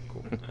 Okay,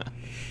 cool.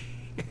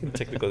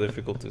 Technical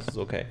difficulties is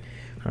okay.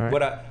 All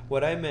right.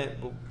 What I meant,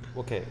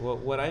 okay, well,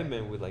 what I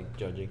meant with like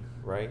judging,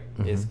 right,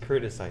 is Mhm.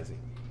 criticizing.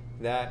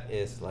 That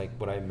is like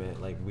what I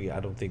meant. Like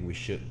I don't think we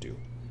should do.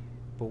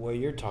 But what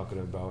you're talking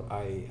about,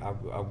 I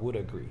would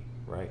agree,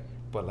 right?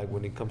 But like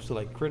when it comes to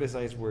like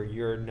criticize, where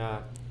you're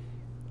not,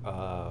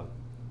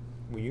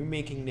 when you're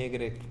making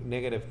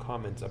negative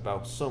comments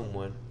about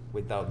someone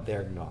without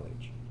their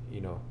knowledge,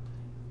 you know,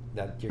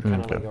 that you're kind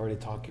of Okay. like already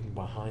talking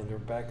behind their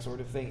back, sort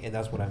of thing. And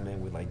that's what I meant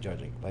with like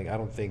judging. Like I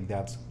don't think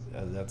that's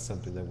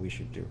something that we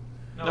should do.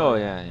 Oh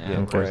yeah, Yeah, yeah,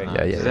 of course correct.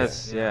 not. Yeah, yeah,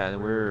 That's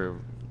we're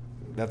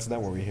That's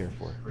not what we're here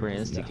for.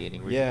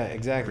 instigating. We're Yeah,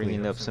 exactly.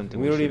 Bringing up something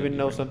we don't shouldn't even be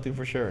know bringing. something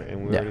for sure,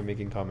 and we're Yeah. already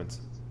making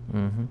comments.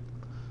 Mm-hmm.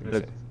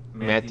 Look,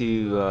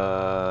 Matthew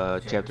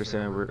chapter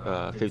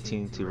 7,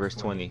 15 to verse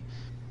 20.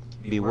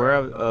 Beware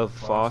of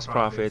false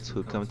prophets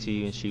who come to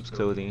you in sheep's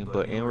clothing,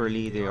 but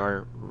inwardly they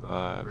are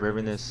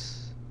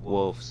ravenous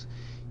wolves.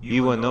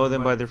 You will know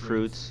them by their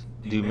fruits.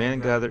 Do men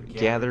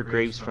gather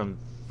grapes from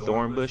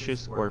thorn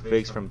bushes or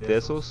figs from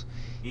thistles?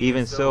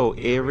 Even so,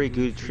 every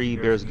good tree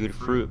bears good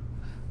fruit,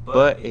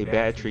 but a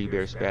bad tree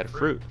bears bad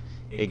fruit.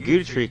 A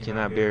good tree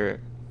cannot bear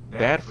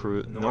bad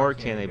fruit, nor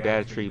can a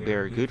bad tree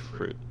bear good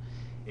fruit.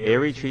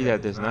 Every tree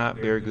that does not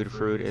bear good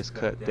fruit is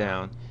cut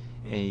down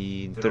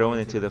and thrown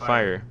into the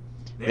fire.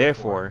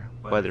 Therefore,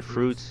 by their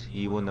fruits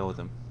you will know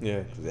them. Yeah,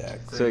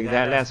 exactly. So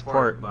that last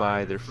part,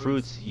 by their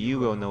fruits you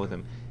will know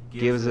them,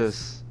 gives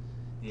us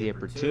the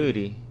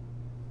opportunity,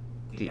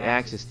 the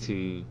access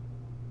to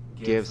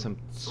give some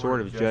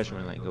sort of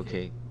judgment, like,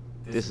 okay,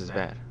 this is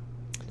bad.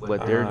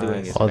 What they're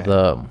doing is Oh,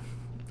 bad.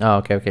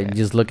 okay. Yeah.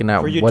 Just looking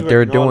at For you what to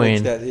they're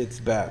acknowledge doing. that it's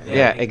bad. right?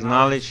 Yeah,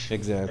 acknowledge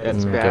Exactly.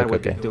 that's Mm, bad okay, what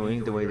okay. they're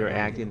doing, the way they're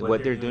acting,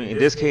 what they're doing. In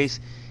this case,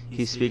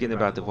 he's speaking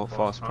about the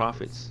false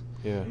prophets.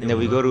 Yeah. And then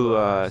we go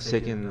to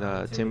Second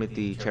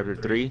Timothy chapter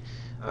 3.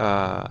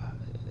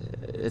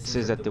 It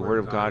says that the word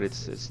of God,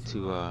 it's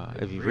to,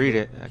 if you read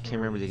it, I can't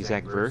remember the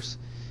exact verse,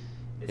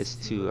 it's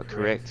to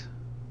correct,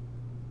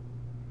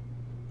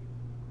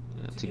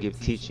 to give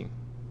teaching.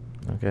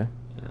 Okay.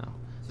 You know.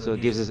 So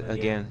it gives us,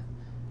 again,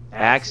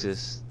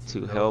 access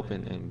to help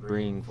and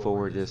bring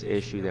forward this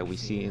issue that we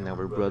see in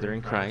our brother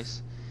in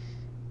Christ,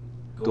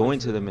 going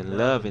to them in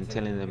love and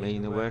telling them, hey, you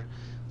know what,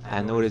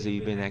 I noticed that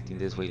you've been acting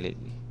this way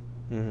lately.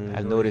 Mhm.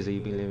 I've noticed that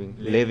you've been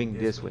living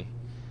this way.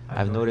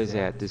 I've noticed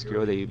that this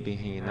girl that you've been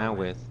hanging out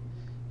with,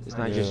 it's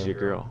not just Yeah. your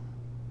girl,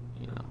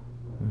 you know.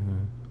 Mm-hmm.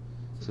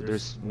 So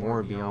there's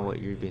more beyond what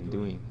you've been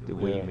doing, the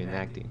way you've been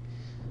acting.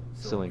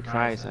 So in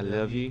Christ, I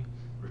love you.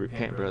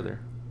 Repent, brother.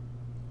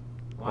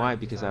 Why?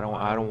 Because I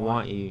don't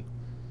want you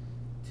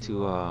to,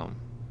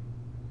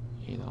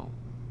 you know,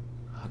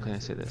 how can I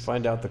say this?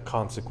 Find out the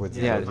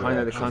consequences. Yeah, of to your find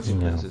out the actions.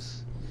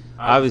 consequences.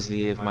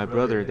 Obviously, if my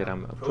brother that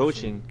I'm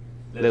approaching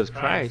loves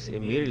Christ,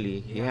 immediately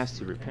he has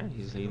to repent.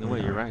 He's like, you know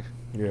what, you're right.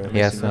 Yeah. He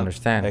has Listen to up.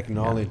 understand.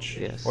 Acknowledge,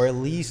 Yes. or at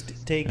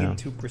least take Yeah.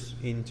 into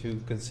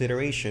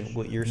consideration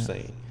what you're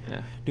saying,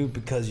 Yeah. dude.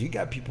 Because you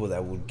got people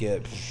that would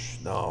get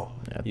no,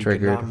 Yeah, you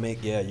triggered. cannot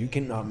make you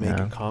cannot make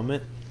Yeah. a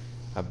comment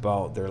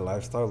about their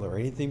lifestyle or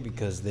anything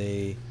because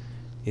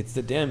it's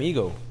the damn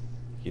ego,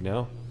 you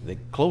know. They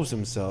close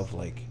themselves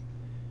like,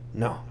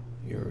 no,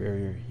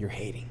 you're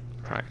hating,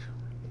 Right.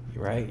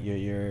 right?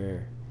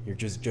 You're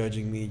just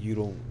judging me. You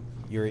don't.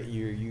 You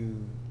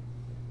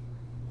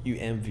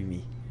envy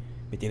me.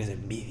 Me tienes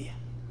envidia.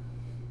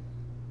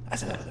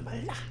 Haces algo de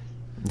maldad.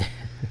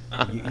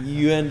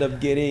 You end up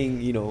getting,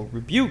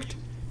 rebuked.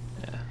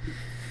 Yeah.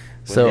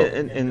 So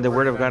And the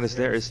word of God is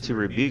there is to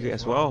rebuke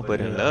as well, but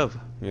in love,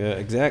 Yeah, you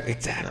exactly.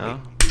 know.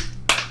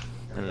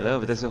 In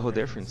love, that's the whole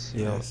difference,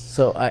 you know. Yes.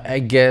 so I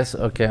guess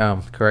okay.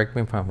 Correct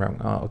me if I'm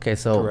wrong. Okay,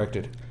 so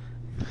Corrected.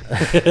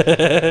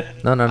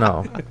 no, no,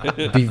 no.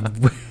 Be,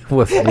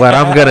 with what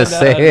I'm gonna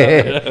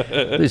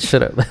say. Please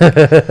shut up.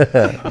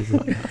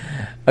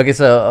 Okay,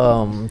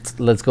 so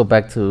let's go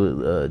back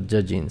to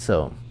judging.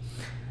 So,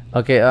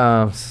 okay,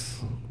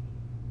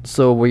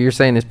 so what you're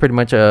saying is pretty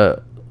much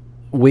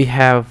we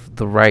have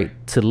the right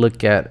to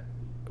look at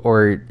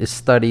or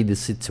study the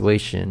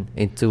situation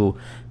into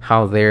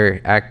how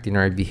they're acting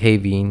or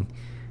behaving,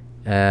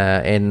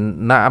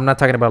 and I'm not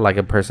talking about like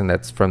a person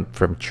that's from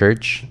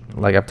church.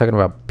 Like I'm talking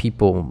about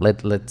people.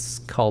 Let's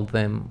call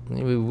them.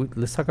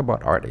 Let's talk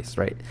about artists,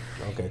 right?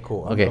 Okay,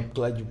 cool. Okay. I'm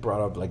glad you brought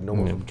up like no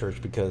one from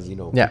church because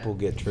Yeah. people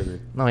get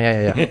triggered. No,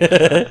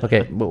 yeah.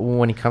 Okay, but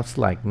when it comes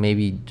to like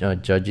maybe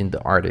judging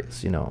the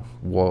artists,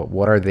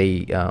 what are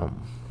they?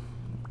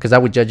 Because I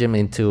would judge them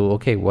into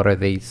okay, what are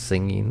they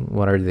singing?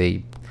 What are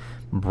they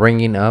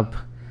bringing up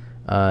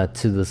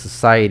to the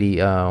society?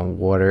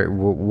 Where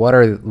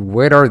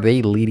are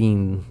they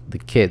leading the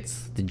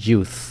kids, the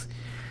youth?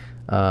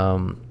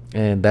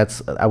 And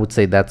that's I would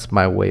say that's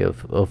my way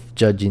of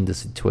judging the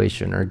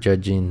situation or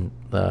judging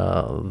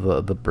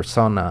the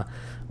persona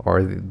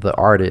or the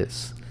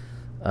artist.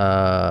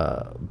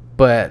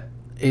 But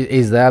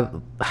is that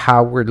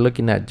how we're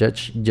looking at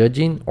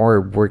judging,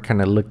 or we're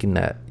kind of looking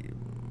at,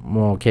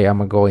 well, okay, I'm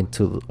gonna go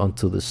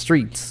onto the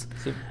streets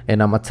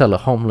and I'm gonna tell a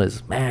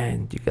homeless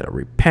man, you gotta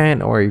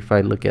repent, or if I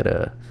look at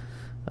a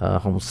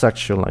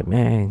homosexual, like,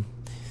 man,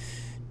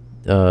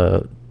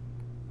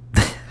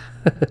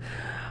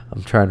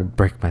 I'm trying to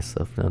break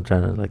myself. I'm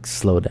trying to like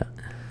slow down.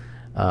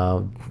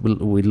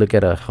 We look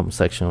at a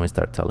homosexual and we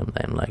start telling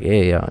them like,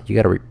 hey, you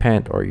got to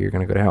repent or you're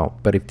going to go to hell.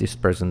 But if this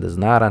person does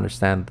not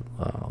understand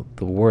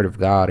the word of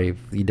God, if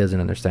he doesn't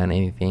understand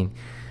anything,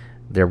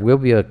 there will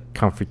be a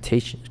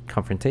confrontation,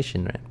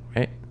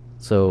 right?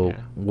 So Yeah.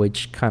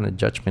 which kind of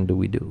judgment do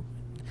we do?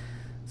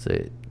 So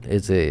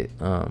is it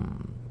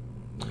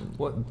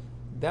What?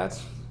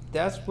 That's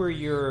where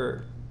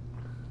your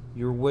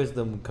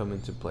wisdom come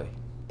into play,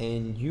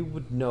 and you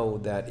would know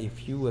that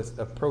if you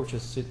approach a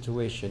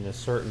situation a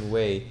certain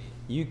way,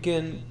 you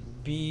can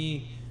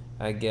be,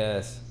 I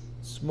guess,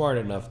 smart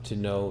enough to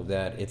know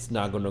that it's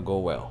not going to go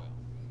well.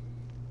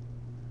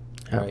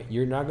 Right?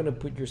 You're not going to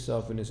put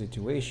yourself in a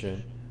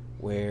situation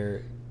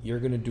where you're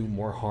going to do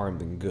more harm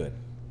than good.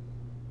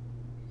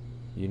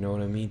 You know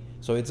what I mean?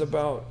 So it's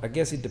about, I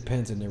guess it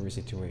depends on every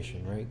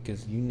situation, right?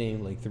 Because you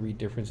named like 3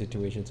 different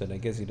situations, and I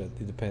guess it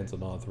depends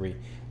on all 3.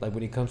 Like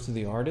when it comes to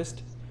the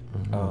artist,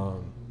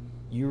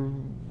 you're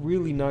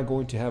really not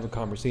going to have a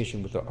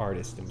conversation with the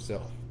artist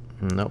himself.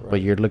 no? Right.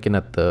 But you're looking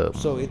at the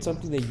So it's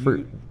something that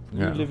fruit.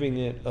 you're Yeah. living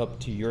it up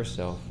to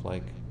yourself.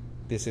 Like,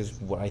 this is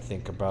what I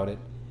think about it,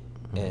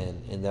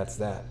 and that's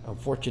that.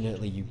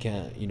 Unfortunately, you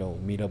can't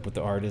meet up with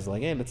the artist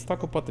like, hey, let's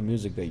talk about the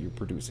music that you're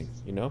producing.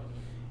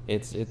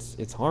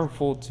 It's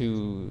harmful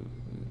to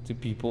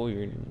people.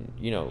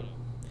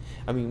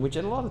 I mean, which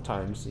a lot of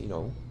times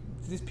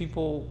these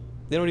people,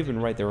 they don't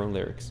even write their own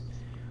lyrics,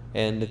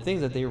 and the things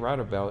that they write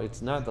about,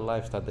 it's not the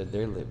lifestyle that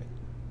they're living,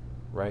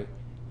 right?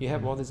 You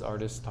have all these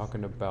artists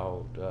talking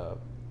about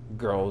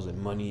girls and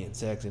money and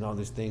sex and all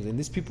these things, and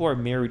these people are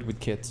married with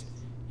kids.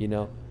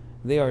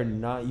 They are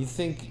not. You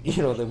think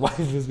the wife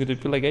is gonna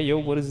be like, hey, yo,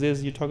 what is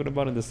this you're talking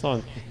about in the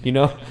song?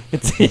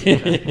 It's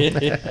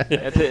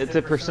It's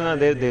a persona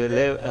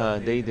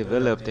they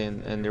developed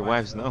and their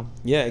wives know.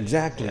 yeah,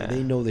 exactly. Yeah.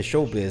 They know the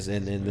showbiz,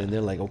 and then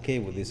they're like, okay,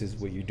 well, this is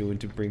what you're doing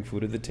to bring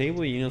food to the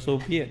table. So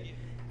be it,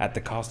 at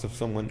the cost of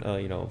someone.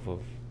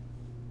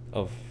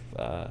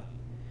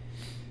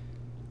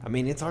 I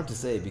mean, it's hard to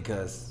say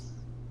because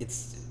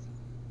it's,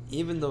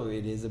 even though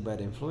it is a bad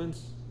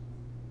influence,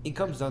 it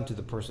comes down to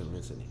the person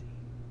listening.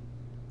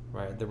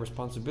 Right, the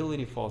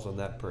responsibility falls on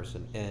that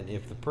person, and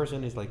if the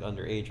person is like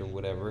underage or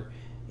whatever,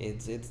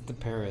 it's the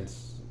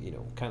parents'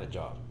 kind of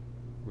job,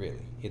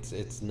 really.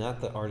 It's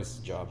not the artist's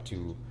job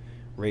to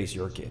raise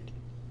your kid.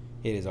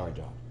 It is our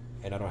job,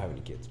 and I don't have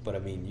any kids, but I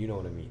mean, you know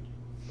what I mean,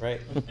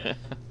 right?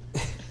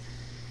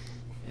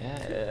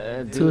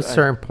 Yeah, To a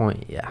certain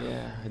point, yeah.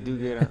 Yeah, I do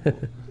get.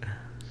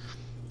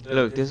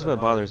 Look, this is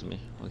what bothers me.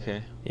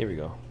 Okay. Here we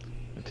go.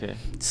 Okay.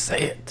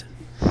 Say it.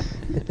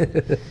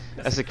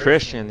 As a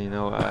Christian,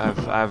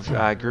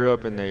 I grew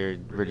up in a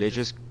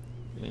religious,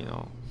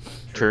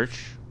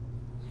 church.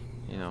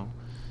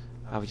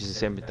 I was just a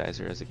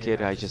sympathizer. As a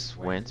kid, I just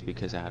went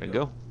because I had to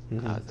go.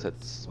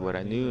 That's what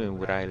I knew, and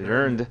what I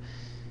learned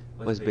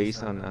was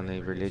based on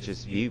a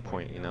religious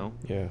viewpoint.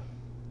 Yeah.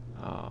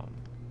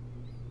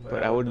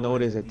 But I would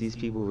notice that these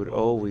people would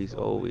always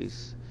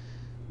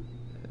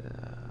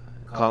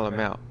call them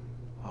out.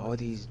 All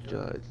these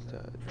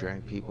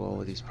drunk people,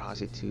 all these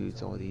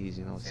prostitutes, all these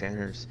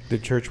sinners. The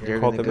church would They're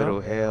call gonna them go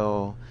out? to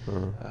hell.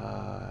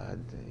 Uh-huh.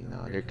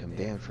 They're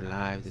condemned for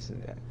life, this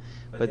and that.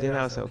 But then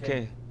I was like,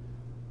 okay,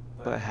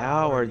 but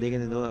how are they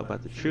gonna know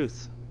about the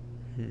truth?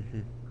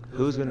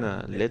 Who's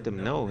gonna let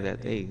them know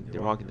that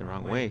they're walking the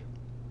wrong way?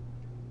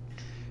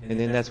 And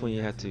then that's when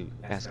you have to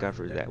ask God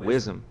for that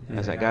wisdom.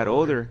 As I got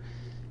older,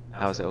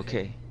 I was like,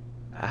 okay,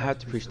 I have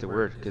to preach the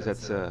word, because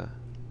that's a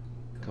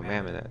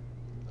commandment that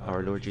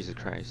our Lord Jesus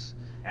Christ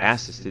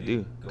asked us to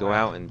do. Go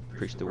out and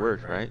preach the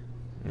word, right?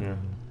 Yeah.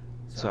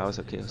 So I was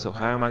okay, so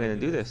how am I going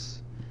to do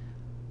this?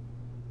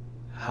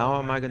 How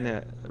am I going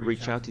to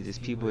reach out to these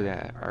people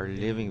that are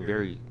living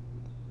very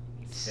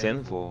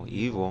sinful,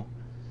 evil,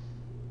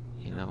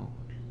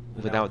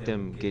 without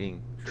them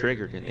getting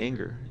triggered and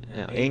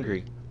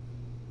angry?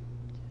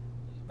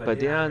 But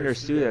then I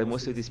understood that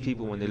most of these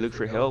people, when they look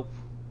for help,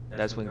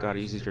 that's when God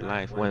uses your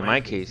life. Well, in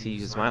my case, He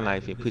uses my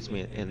life and puts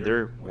me in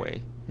their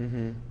way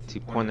to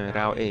point it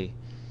out. Hey,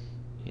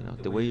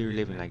 the way you're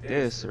living like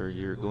this, or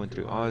you're going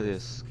through all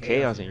this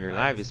chaos in your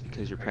life, is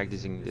because you're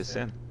practicing this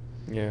sin.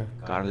 Yeah.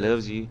 God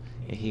loves you,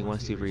 and He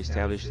wants to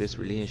reestablish this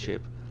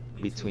relationship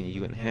between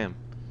you and Him.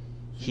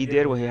 He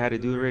did what He had to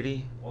do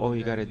already. All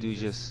you got to do is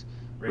just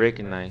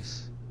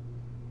recognize,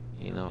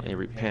 and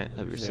repent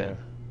of your sin.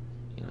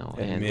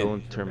 And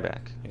don't turn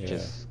back. Yeah.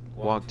 Just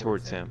walk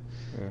towards Him.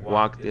 Yeah.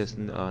 Walk this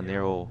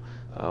narrow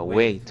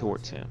way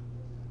towards Him.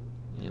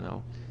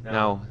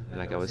 Now,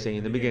 like I was saying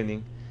in the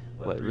beginning,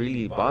 what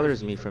really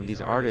bothers me from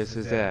these artists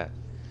is that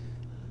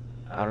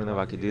I don't know if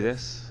I could do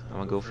this. I'm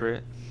gonna go for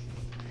it.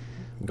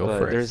 Go But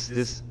for it. there's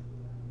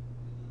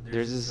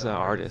this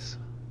artist.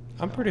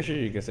 I'm pretty sure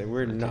you can say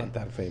we're not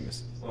that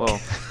famous. Well,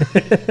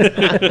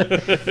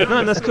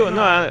 no, that's cool.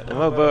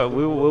 No, but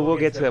we will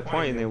get to that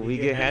point, and if we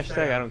get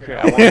hashtag, I don't care.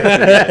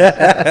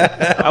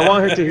 I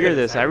want her to hear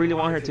this. I really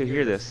want her to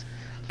hear this.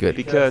 Good.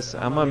 Because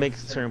I'm gonna make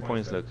certain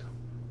points. Look,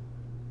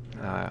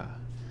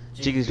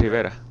 Chiquis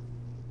Rivera.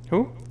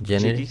 Who?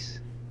 Jenny. Chiquis.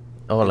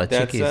 Oh, La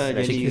That's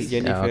Chiquis. Chiquis.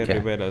 Jennifer okay.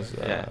 Rivera's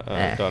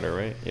Yeah. daughter,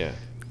 right? Yeah.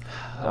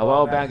 A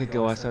while back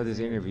ago, I saw this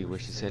interview where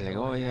she said, like,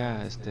 oh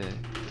yeah,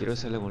 quiero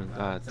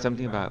hacer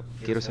something about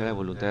quiero hacer la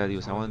voluntad de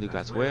Dios. I want to do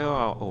God's will,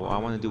 or I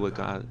want to do what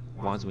God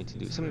wants me to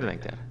do, something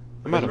like that.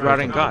 He brought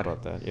in God.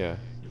 About that. Yeah.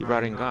 He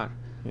brought in God.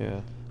 Yeah.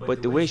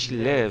 But the way she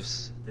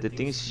lives, the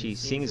things she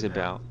sings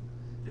about,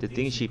 the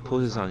things she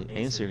posts on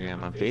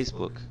Instagram, on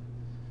Facebook,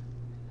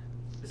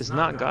 it's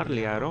not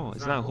godly at all.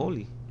 It's not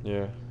holy.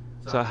 Yeah.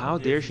 So how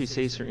dare she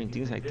say certain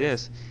things like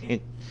this?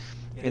 And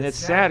it's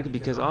sad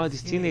because all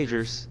these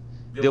teenagers,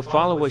 they'll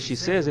follow what she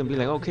says and be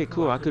like, okay,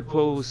 cool, I could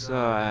post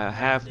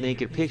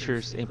half-naked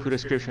pictures and put a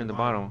scripture in the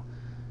bottom.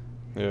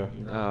 Yeah.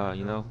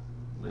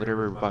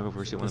 Whatever Bible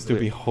verse you want It's to to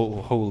put. be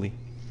holy.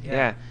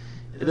 Yeah,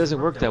 it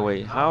doesn't work that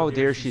way. How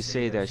dare she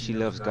say that she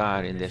loves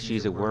God and that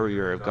she's a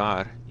warrior of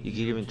God? You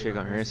can even check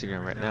on her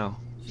Instagram right now.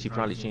 She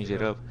probably changed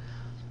it up.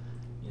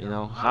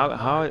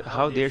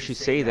 How dare she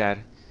say that,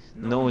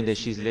 knowing that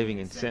she's living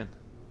in sin?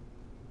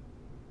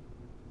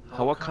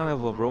 What kind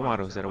of a role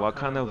model is that? What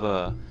kind of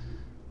a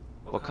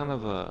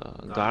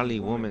godly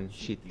woman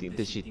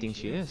does she think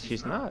she is?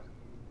 She's not.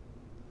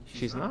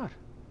 She's not.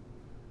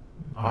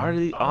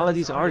 All of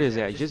these artists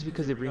that just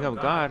because they bring up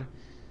God,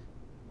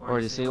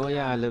 or they say, oh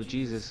yeah, I love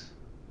Jesus.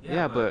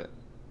 Yeah, but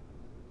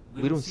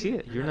we don't see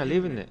it. You're not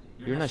living it.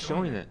 You're not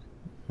showing it.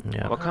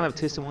 Yeah. What kind of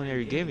testimony are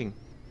you giving?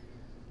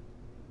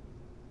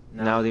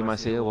 Now they might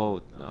say,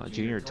 oh, well,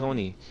 Junior,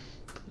 Tony,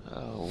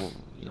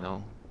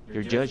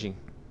 you're judging.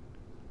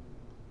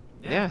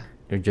 Yeah.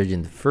 You're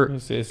judging the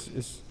fruit.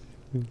 It's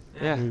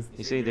Yeah.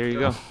 You see, there you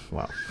go.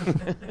 Wow.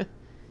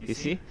 You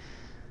see?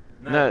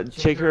 Now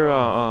check her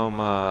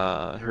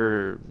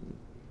her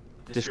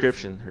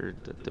description,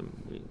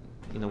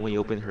 when you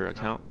open her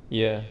account.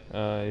 Yeah,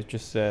 it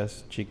just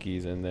says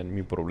Chiquis and then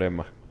Mi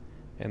Problema.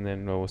 And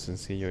then Nuevo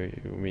Sencillo,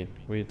 you mean?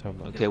 What are you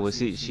talking about? Okay, well,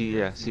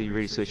 she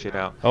already switched it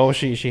out. Oh,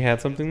 she had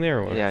something there?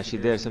 Or what? Yeah, she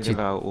did something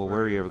about a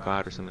warrior of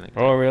God or something like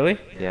that. Oh, really?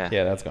 Yeah.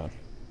 Yeah, that's gone.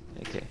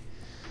 Okay.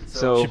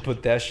 So, She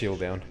put that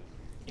shield down.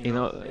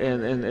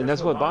 and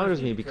that's what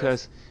bothers me,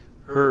 because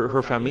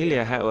her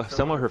familia,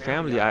 some of her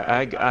family,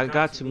 I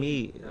got to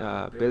meet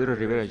Pedro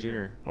Rivera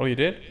Jr. Oh, you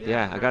did?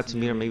 Yeah, I got to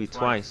meet him maybe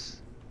twice.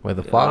 With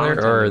the A long father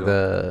time or ago.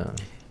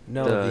 the?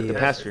 No, The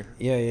pastor.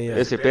 Yeah.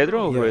 Is it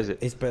Pedro or who is it?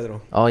 It's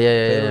Pedro. Oh yeah,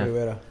 yeah, Pedro yeah.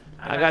 Rivera.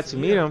 I got to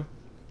meet him,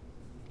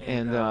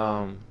 and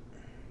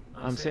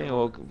I'm saying,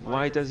 well,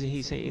 why doesn't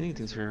he say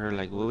anything to her?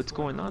 Like, well, what's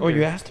going on? Oh, there?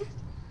 you asked him?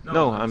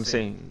 No, I'm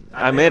saying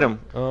I met him,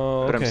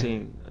 Oh, but okay. I'm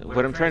saying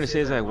what I'm trying to say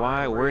is like,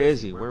 why? Where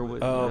is he? Where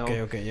would? Oh,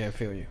 okay. Yeah, I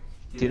feel you.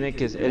 Where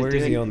Where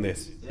is he on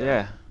this?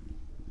 Yeah.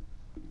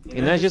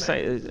 And that's just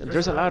like,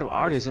 there's a lot of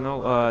artists,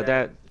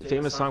 that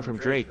famous song from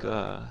Drake.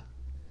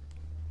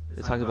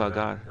 They talk about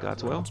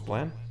God's will, God's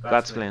plan?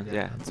 God's plan.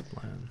 Yeah. That's the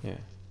plan. Yeah.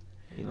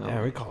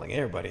 Yeah, we're calling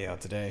everybody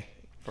out today.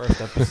 First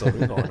episode,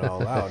 we're going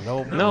all out.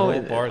 No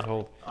No, bars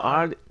hold.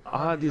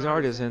 all these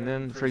artists, and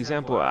then, for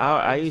example,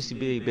 I used to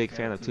be a big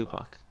fan of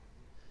Tupac.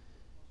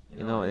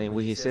 And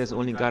when he says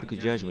only God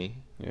could judge me,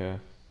 Yeah.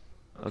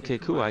 okay,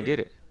 cool, I get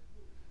it.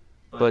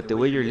 But the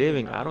way you're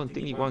living, I don't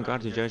think you want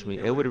God to judge me.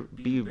 It would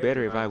be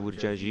better if I would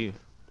judge you.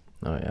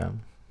 Oh yeah.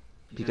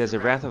 Because the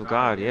wrath of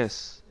God,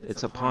 yes,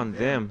 it's upon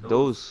them,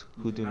 those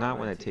who do not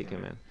want to take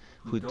Him in.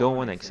 who don't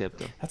want to accept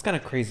them. That's kind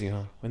of crazy,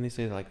 huh? When they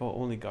say like, "Oh,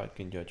 only God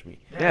can judge me."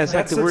 Yeah, it's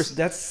like the worst.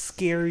 That's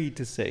scary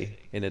to say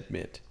and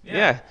admit.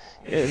 Yeah,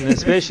 and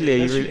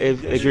especially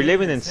if you're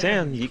living in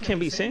sin, you can't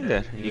be saying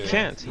that. You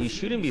can't. You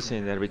shouldn't be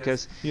saying that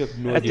because You have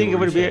no I idea think it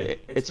what would you're be. saying.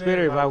 It's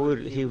better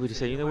if he would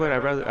say, you know what,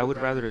 I would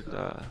rather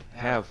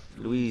have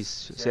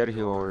Luis,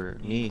 Sergio, or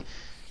me,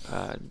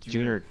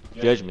 Junior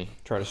judge me.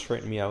 Try to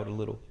straighten me out a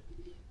little.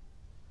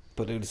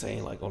 But they're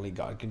saying like only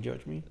God can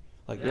judge me.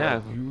 Like,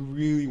 Yeah. you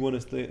really want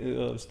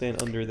to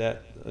stand under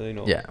that,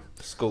 Yeah.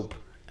 scope.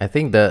 I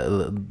think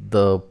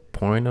the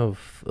point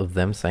of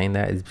them saying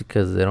that is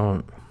because they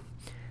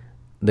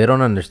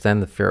don't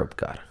understand the fear of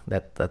God.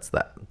 That's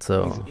that.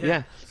 So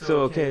Yeah.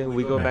 So okay,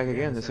 we go back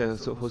again.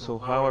 So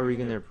how are we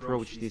gonna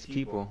approach these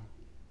people?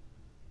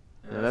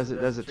 Now,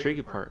 that's the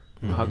tricky part.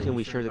 How can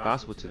we share the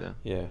gospel to them?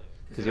 Yeah.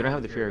 Because they don't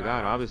have the fear of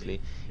God,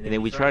 obviously. And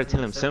then we try to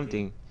tell them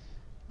something,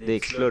 they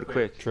explode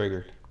quick.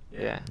 Triggered.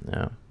 Yeah.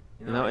 yeah.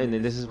 And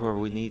then this is where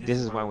we need. This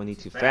is why we need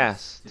to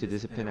fast to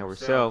discipline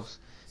ourselves,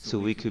 so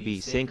we could be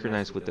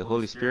synchronized with the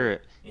Holy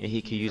Spirit, and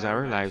He can use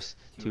our lives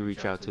to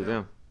reach out to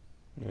them,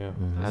 Yeah.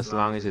 as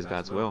long as it's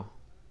God's will,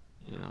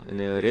 and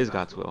it is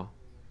God's will,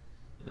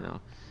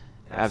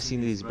 I've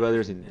seen these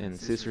brothers and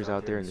sisters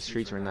out there in the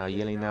streets right now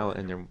yelling out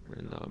in their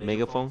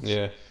megaphones.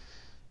 Yeah.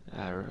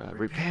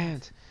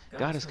 Repent,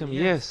 God is coming.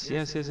 Yes,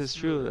 it's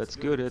true. That's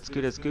good. That's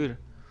good.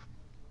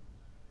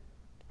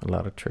 A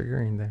lot of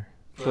triggering there.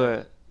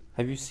 But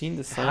Have you seen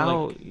the sign?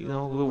 how,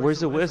 Like, where's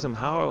the wisdom?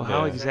 How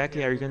Yeah.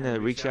 exactly are you going to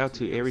reach out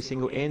to every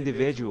single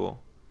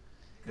individual?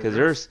 Because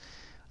there's,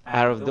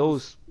 out of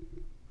those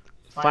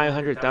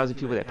 500,000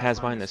 people that pass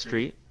by in the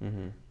street,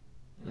 mm-hmm.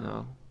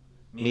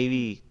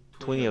 Maybe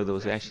 20 of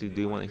those actually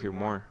do want to hear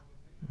more.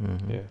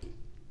 Mm-hmm. Yeah.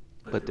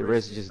 But the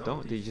rest just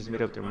don't. They just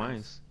made up their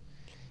minds.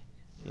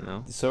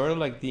 Sort of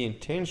like the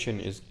intention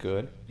is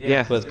good.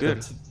 Yeah, But it's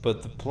good.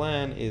 but the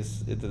plan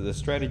is the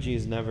strategy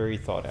is not very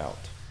thought out.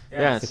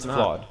 Yeah, It's not.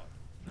 flawed.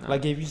 No.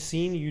 Like, have you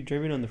seen you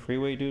driven on the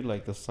freeway, dude?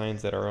 Like the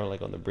signs that are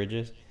like on the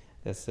bridges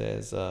that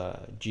says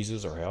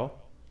Jesus or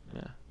hell.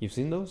 Yeah. You've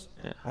seen those?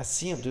 Yeah. I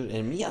see them, dude.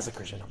 And me as a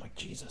Christian, I'm like,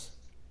 Jesus.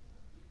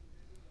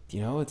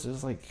 It's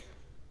just like.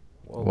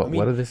 Whoa.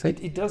 What do they say?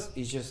 It does.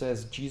 It just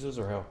says Jesus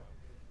or hell.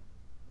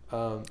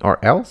 Or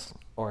else?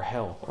 Or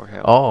hell. Or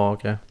hell. Oh,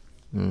 okay.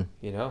 Mm.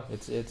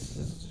 It's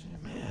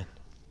man,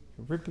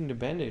 you're ripping the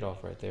Band-Aid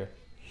off right there.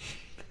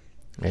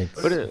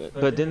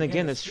 But then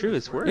again, it's true.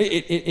 It's worse.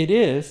 It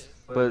is.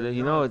 But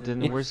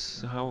then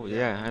where's how?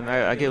 Yeah, and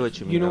I get what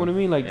you mean. You know what I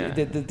mean? Like Yeah.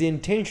 the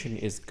intention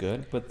is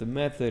good, but the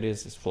method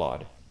is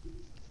flawed.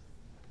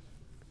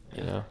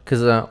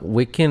 Because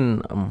we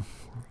can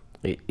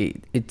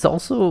it's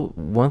also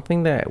one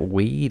thing that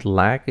we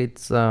lack.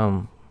 It's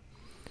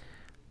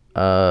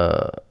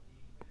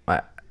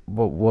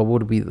what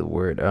would be the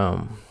word,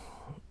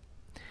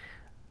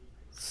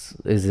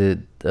 is it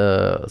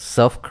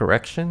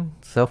self-correction?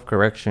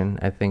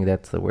 I think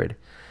that's the word.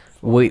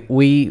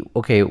 We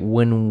okay,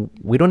 when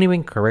we don't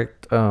even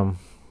correct, I'm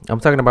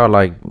talking about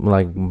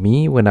like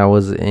me when I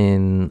was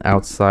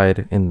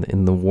outside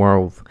in the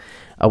world.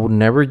 I would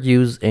never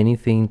use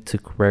anything to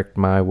correct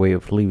my way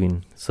of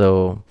living.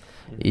 So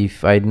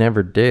if I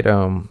never did,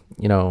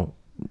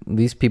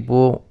 these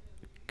people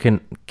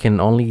can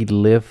only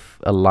live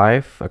a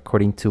life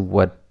according to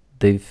what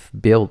they've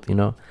built,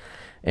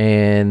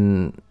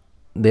 and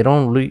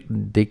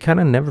they kind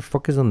of never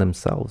focus on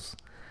themselves.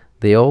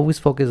 They always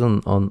focus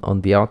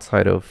on the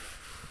outside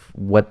of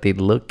what they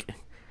look,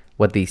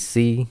 what they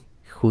see,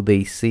 who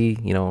they see,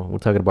 we're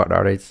talking about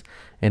artists,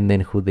 and then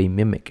who they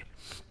mimic.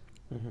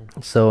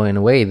 So in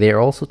a way, they're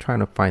also trying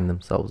to find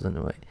themselves in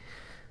a way.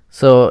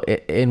 So,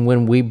 and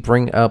when we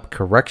bring up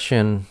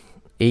correction,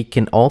 it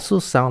can also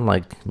sound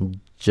like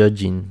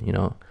judging,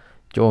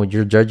 Joe,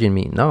 you're judging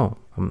me. No,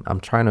 I'm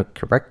trying to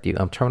correct you.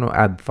 I'm trying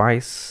to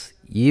advise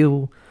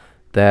you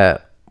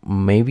that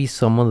maybe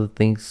some of the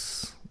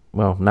things,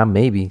 well, not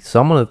maybe,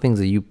 some of the things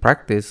that you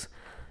practice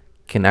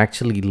can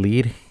actually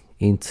lead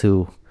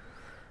into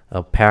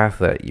a path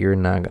that you're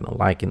not going to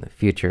like in the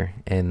future.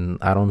 And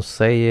I don't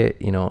say it,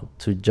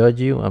 to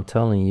judge you. I'm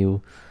telling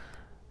you,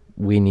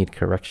 we need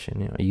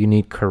correction. You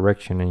need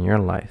correction in your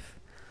life.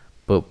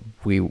 But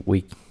we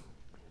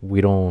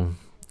don't,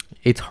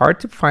 it's hard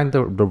to find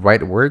the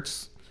right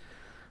words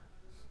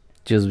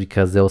just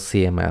because they'll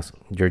see him as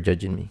you're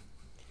judging me.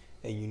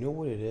 And you know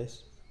what it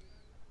is?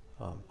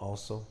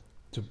 Also,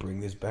 to bring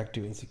this back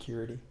to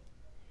insecurity,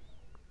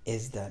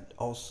 is that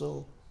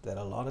also that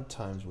a lot of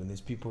times when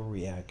these people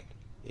react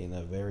in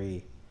a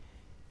very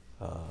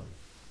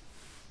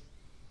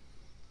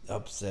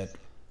upset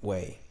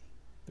way,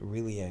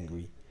 really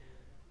angry,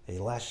 they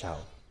lash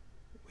out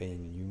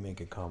when you make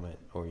a comment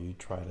or you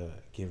try to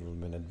give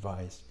them an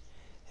advice,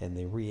 and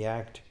they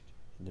react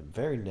in a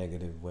very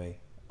negative way.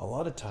 A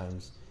lot of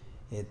times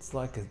it's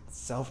like a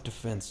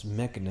self-defense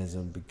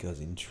mechanism,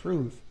 because in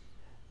truth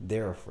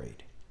they're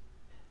afraid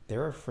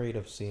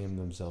of seeing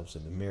themselves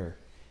in the mirror,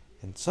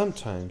 and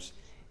sometimes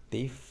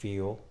they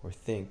feel or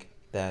think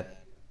that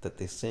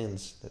the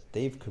sins that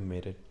they've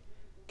committed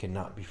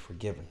cannot be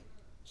forgiven.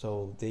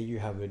 So there you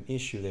have an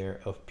issue there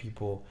of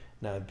people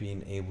not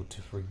being able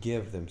to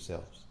forgive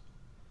themselves.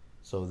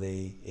 So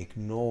they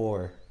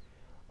ignore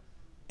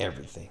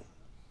everything.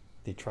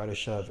 They try to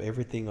shove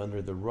everything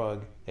under the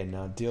rug and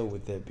not deal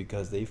with it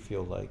because they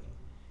feel like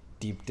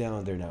deep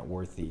down they're not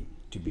worthy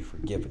to be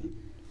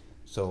forgiven.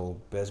 So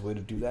best way to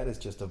do that is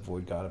just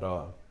avoid God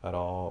at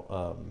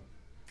all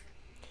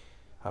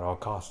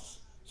costs.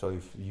 So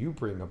if you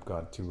bring up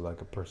God to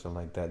like a person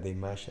like that, they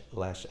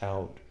lash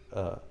out,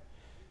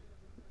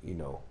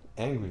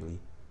 angrily,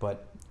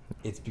 but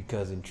it's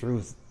because in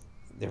truth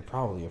they're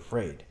probably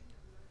afraid.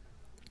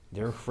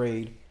 They're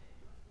afraid,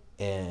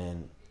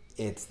 and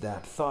it's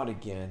that thought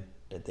again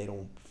that they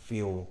don't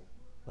feel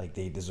like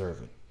they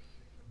deserve it.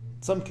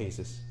 In some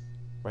cases,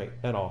 right?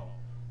 Not all,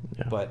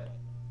 Yeah. but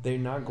they're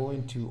not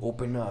going to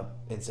open up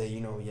and say,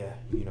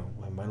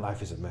 my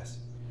life is a mess.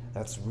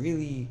 That's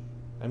really,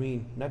 I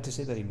mean, not to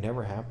say that it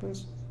never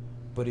happens,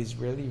 but it's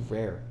really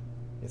rare,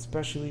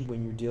 especially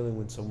when you're dealing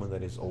with someone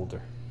that is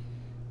older.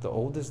 The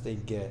oldest they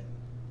get,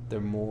 the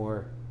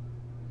more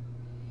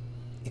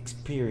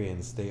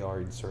experienced they are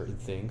in certain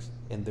things,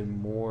 and the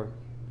more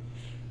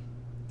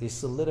they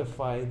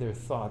solidify their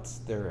thoughts,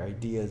 their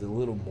ideas a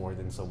little more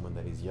than someone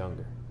that is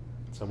younger,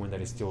 someone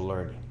that is still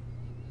learning,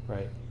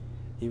 right?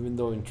 Even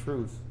though in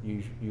truth,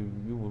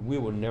 we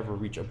will never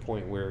reach a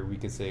point where we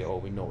could say, "Oh,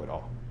 we know it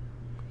all."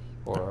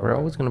 We're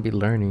always going to be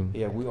learning.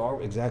 Yeah, we are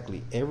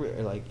exactly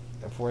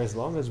for as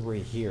long as we're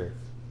here,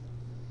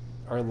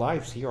 our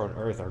lives here on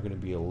Earth are going to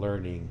be a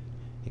learning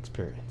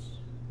experience,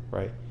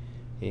 right?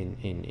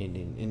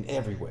 In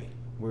every way,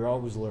 we're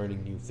always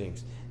learning new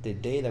things. The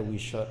day that we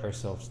shut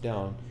ourselves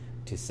down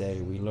to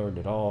say we learned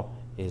it all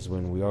is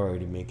when we're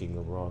already making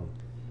a wrong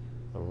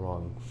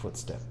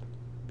footstep,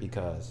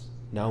 because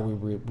now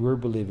we're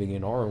believing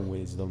in our own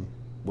wisdom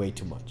way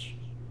too much.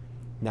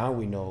 Now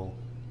we know.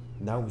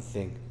 Now we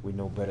think we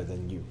know better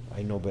than you.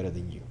 I know better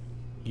than you.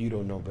 You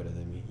don't know better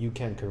than me. You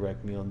can't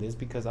correct me on this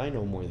because I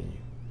know more than you.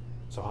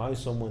 So how is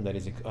someone that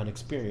is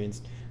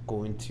unexperienced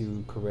going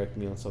to correct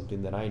me on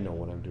something that I know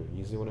what I'm doing?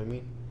 You see what I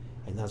mean?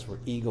 And that's where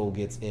ego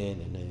gets in,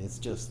 and then it's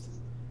just,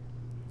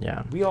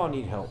 Yeah. we all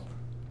need help,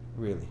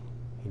 really.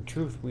 In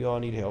truth, we all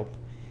need help,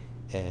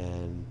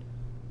 and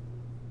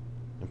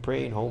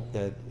pray and hope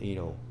that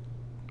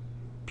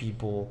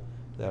people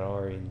that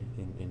are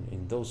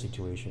in those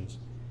situations,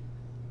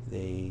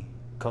 they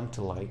come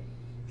to light,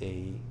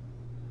 they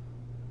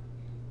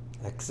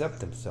accept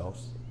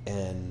themselves,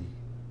 and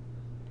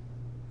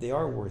they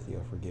are worthy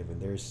of forgiving.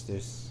 There's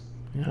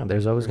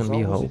always going to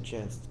be always hope. a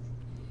chance.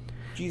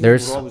 Jesus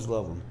There's will always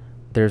love them.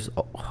 there's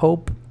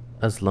hope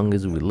as long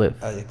as we live.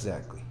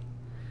 Exactly.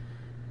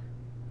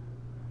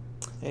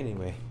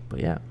 Anyway. But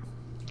yeah.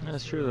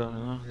 That's true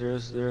though.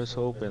 There's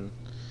hope, and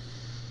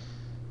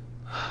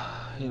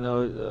you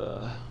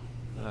know,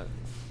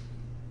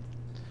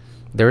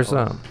 There's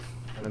no,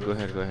 go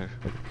ahead.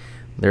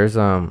 there's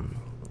I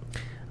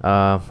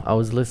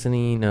was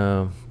listening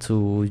to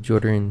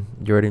Jordan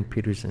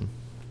Peterson.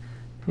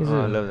 I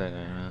love that guy,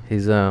 man.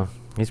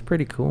 He's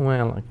pretty cool,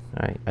 man.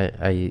 I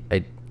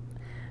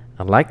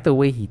like the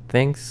way he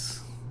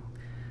thinks,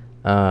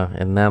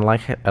 and I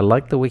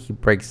like the way he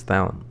breaks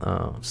down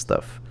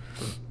stuff.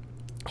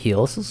 He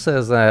also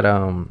says that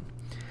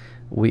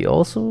we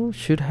also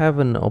should have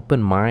an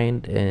open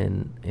mind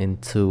and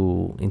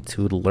into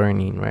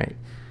learning, right?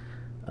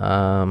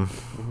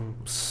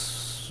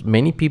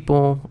 Many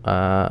people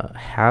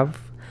have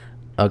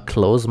a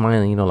closed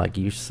mind, like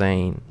you were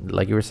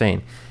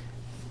saying.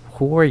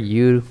 Who are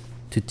you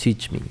to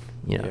teach me?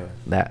 Yeah.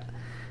 That.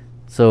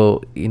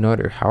 So in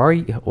order, how are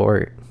you?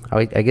 Or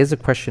I guess the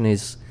question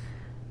is,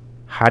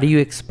 how do you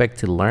expect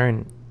to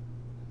learn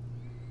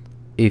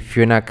if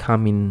you're not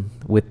coming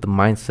with the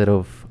mindset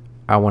of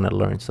I want to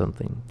learn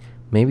something?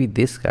 Maybe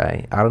this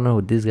guy, I don't know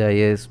who this guy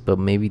is, but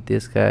maybe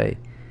this guy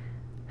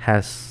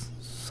has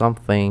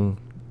something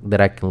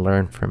that I can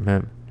learn from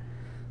him.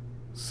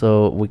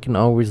 So we can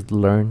always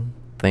learn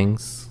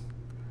things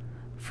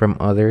from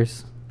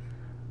others.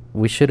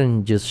 We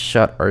shouldn't just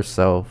shut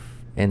ourselves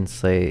and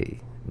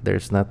say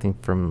there's nothing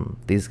from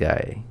this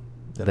guy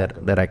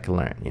that I can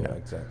learn. You know,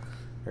 exactly.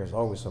 There's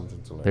always something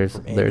to learn. There's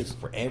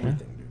for everything,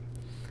 dude.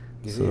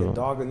 You see a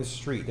dog in the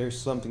street, there's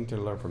something to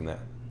learn from that.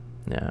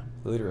 Yeah.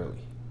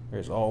 Literally.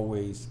 There's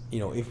always,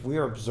 if we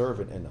are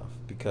observant enough,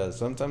 because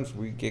sometimes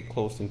we get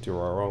close into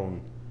our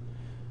own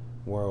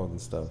world and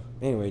stuff.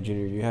 Anyway,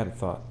 Junior, you had a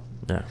thought.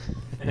 Yeah.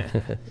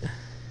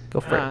 Go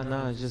for it.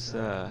 No, it's just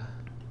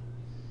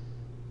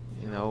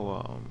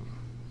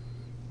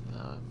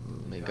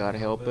may God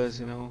help us,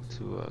 to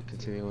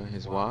continue in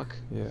His walk.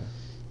 Yeah.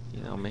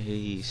 May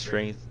He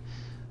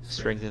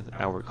strengthen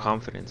our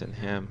confidence in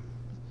Him.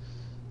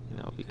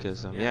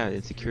 Because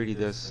insecurity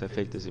does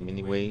affect us in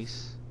many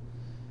ways.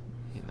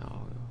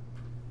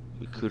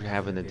 We could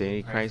have an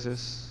identity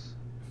crisis.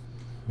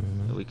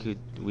 Mm-hmm.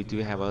 We do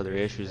have other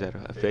issues that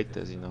affect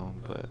us,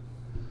 but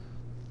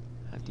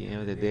at the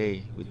end of the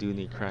day, we do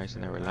need Christ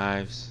in our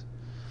lives.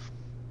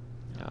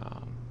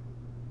 I'm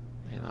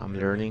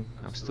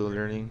still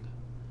learning,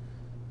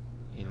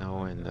 and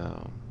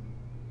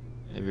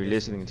if you're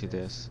listening to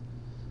this,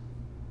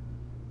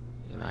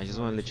 I just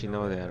want to let you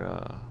know that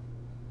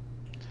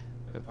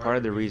part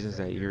of the reasons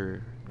that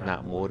you're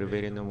not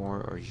motivated no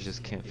more, or you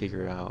just can't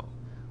figure out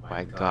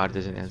why God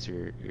doesn't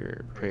answer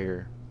your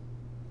prayer,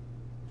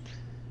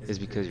 is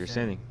because you're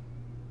sinning.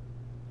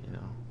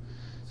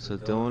 So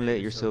don't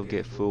let yourself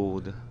get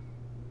fooled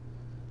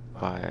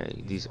by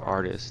these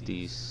artists,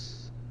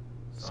 these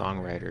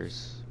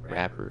songwriters,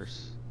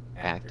 rappers,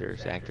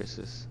 actors,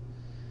 actresses.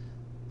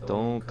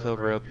 Don't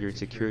cover up your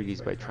insecurities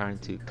by trying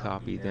to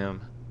copy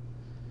them.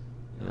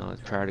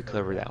 Try to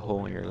cover that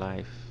hole in your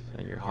life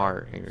and your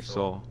heart and your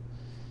soul.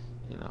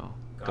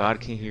 God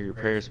can't hear your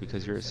prayers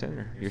because you're a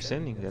sinner. You're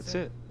sinning. That's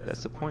it.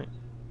 That's the point.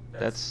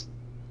 That's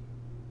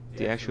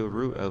the actual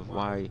root of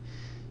why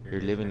you're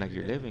living like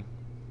you're living.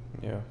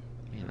 Yeah.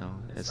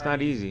 It's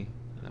not easy.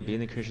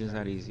 Being a Christian is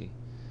not easy.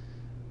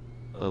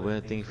 But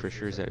one thing for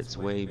sure is that it's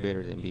way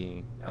better than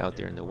being out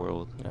there in the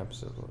world.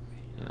 Absolutely.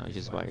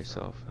 Just by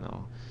yourself.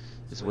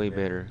 It's way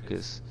better,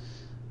 because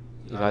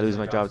if I lose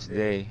my job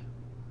today,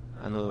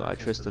 I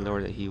trust the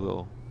Lord that He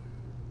will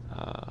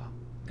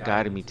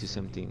guide me to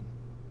something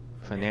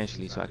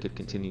financially so I could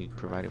continue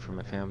providing for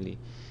my family.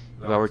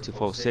 If I were to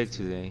fall sick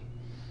today,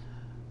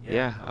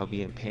 yeah, I'll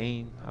be in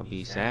pain, I'll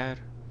be sad,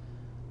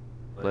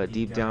 but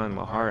deep down in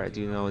my heart, I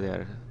do know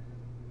that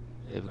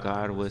if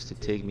God was to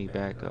take me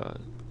back,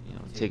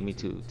 take me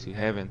to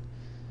heaven,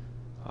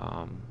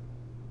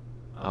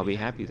 I'll be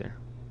happy there.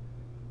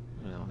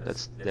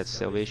 That's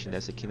salvation.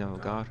 That's the kingdom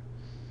of God.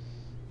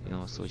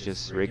 So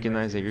just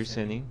recognize that you're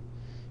sinning,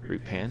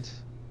 repent,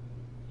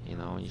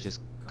 and you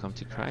just come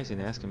to Christ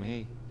and ask Him,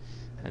 hey,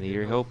 I need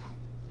your help.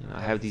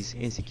 I have these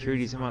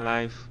insecurities in my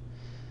life.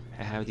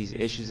 I have these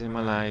issues in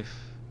my life.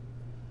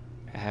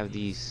 I have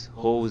these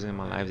holes in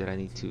my life that I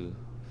need to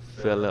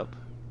fill up.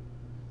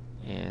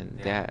 And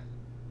that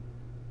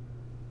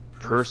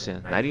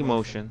person, not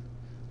emotion,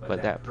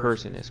 but that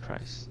person is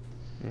Christ.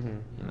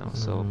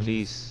 So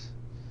please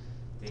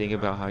think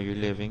about how you're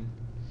living.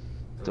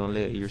 Don't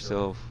let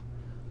yourself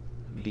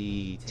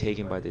be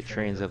taken by the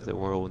trends of the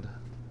world,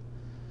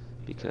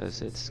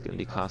 because it's going to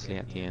be costly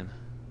at the end.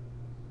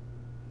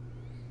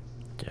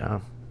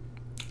 Yeah.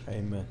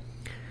 Amen.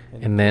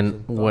 And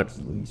then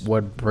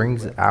what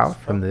brings out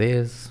from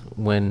this,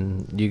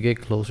 when you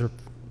get closer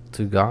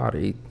to God,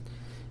 He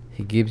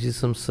gives you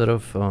some sort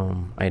of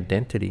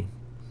identity.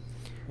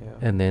 Yeah.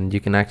 And then you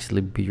can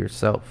actually be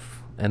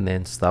yourself, and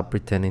then stop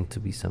pretending to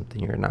be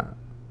something you're not.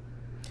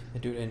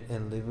 Dude,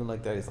 and living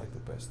like that is like the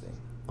best thing.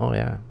 Oh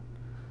yeah,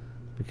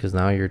 because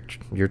now you're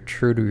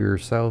true to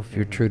yourself.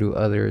 You're true to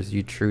others.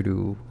 You're true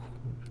to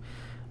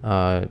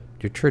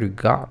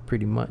God,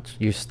 pretty much.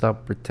 You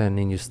stop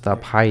pretending. You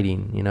stop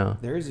hiding.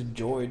 There is a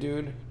joy,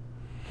 dude,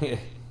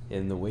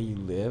 in the way you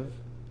live.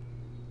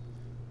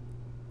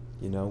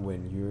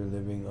 When you're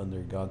living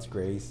under God's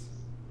grace,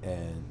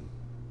 and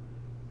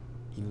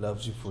He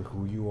loves you for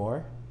who you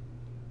are,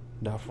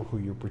 not for who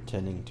you're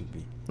pretending to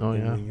be. Oh,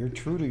 and yeah. when you're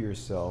true to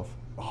yourself,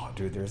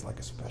 dude, there's like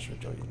a special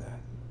joy in that.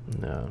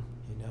 No.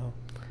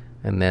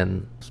 And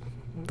then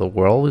the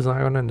world is not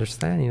going to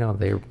understand.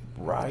 They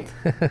right.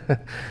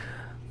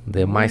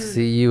 They might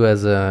see you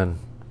as a,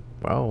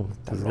 wow,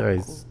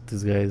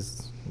 this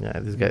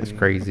guy's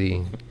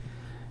crazy.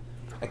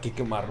 Hay que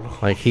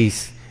quemarlo. Like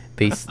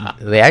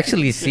they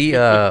actually see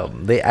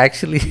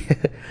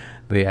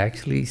they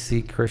actually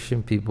see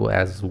Christian people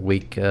as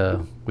weak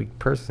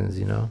persons,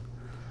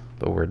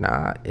 but we're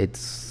not.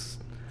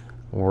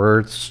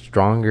 We're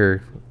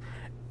stronger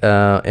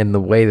in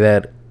the way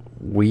that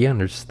we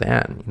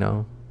understand.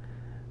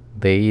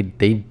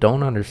 They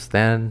don't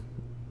understand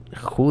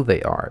who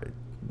they are.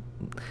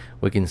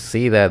 We can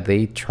see that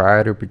they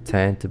try to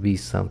pretend to be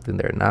something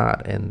they're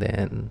not, and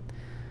then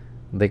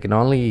they're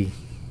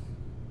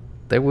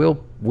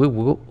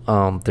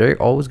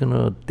always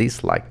gonna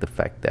dislike the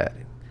fact that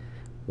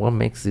what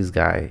makes this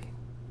guy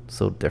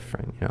so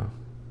different.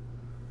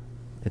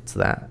 It's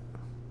that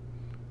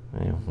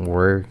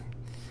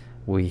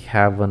we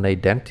have an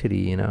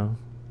identity, and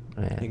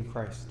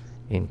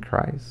in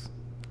Christ.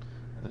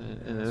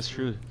 And that's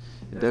true.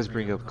 It does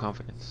bring up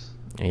confidence.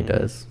 It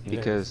does,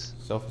 because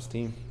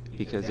self-esteem.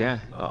 Because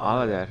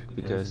all of that.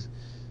 Because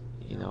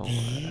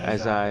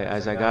as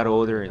I got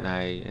older, and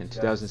in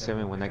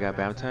 2007 when I got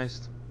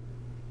baptized,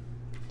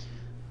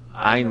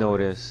 I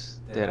noticed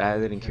that I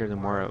didn't care no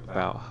more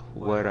about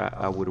what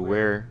I would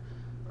wear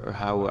or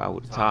how I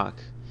would talk,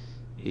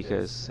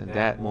 because in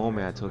that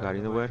moment I told God,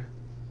 you know what?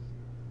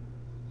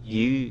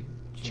 You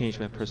changed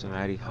my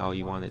personality how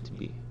you want it to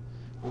be.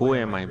 Who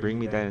am I? Give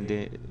me that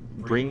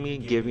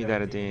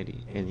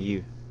identity in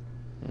you.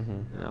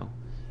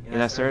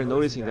 And I started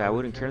noticing that I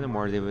wouldn't care no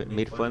more. They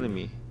made fun of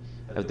me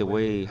of the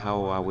way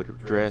how I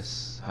would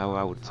dress, how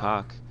I would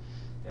talk,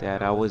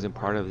 that I wasn't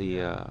part of the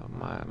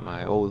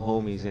my old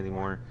homies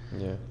anymore.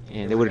 Yeah.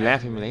 And they would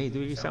laugh at me like, hey,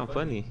 dude, you sound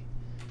funny.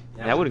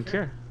 And I wouldn't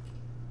care.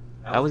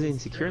 I wasn't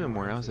insecure no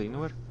more. I was like, you know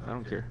what? I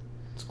don't care.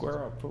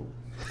 Square up, bro.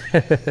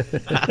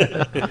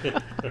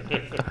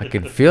 I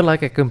can feel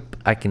like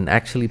I can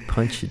actually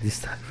punch you this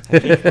time.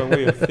 changed my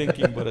way of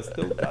thinking, but I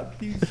still got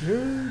these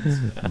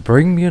hands.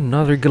 Bring me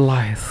another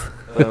Goliath.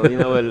 Well, you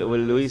know what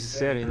Luis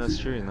said. You know, it's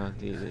true. You know,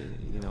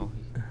 you know,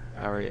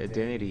 our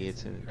identity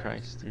it's in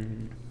Christ.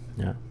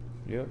 Mm-hmm. Yeah.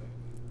 Yep.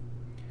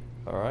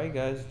 All right,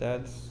 guys.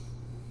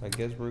 I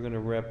guess we're gonna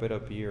wrap it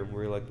up here.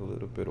 We're like a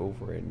little bit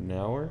over an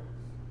hour.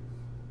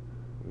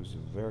 It was a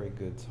very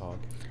good talk.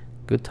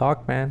 Good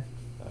talk, man.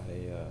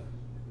 I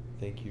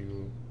thank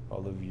you,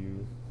 all of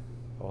you,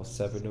 all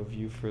 7 of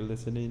you, for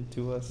listening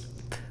to us,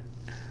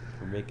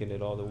 for making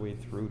it all the way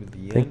through to the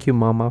end. Thank you,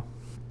 Mama.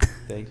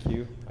 Thank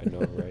you. I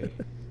know, right?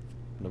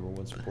 Number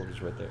 1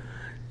 supporters right there.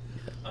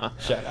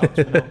 Shout out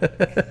to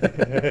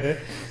Mom.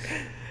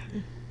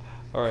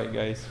 All right,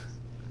 guys.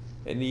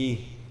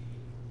 Any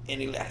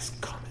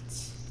last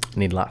comments?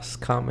 Any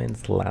last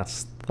comments,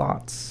 last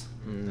thoughts?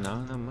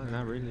 No,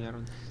 not really. I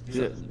don't.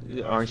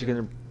 Aren't you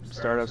gonna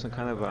start up some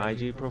kind of an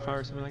IG profile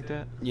or something like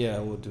that? Yeah,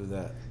 we'll do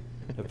that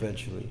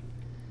eventually.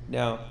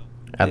 Now,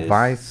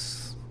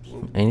 Advice?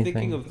 we're Anything?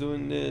 thinking of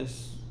doing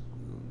this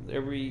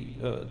every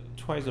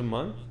twice a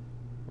month,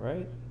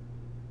 right?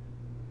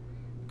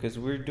 Because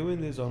we're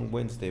doing this on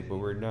Wednesday, but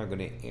we're not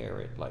gonna air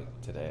it like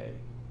today.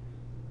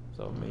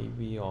 So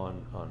maybe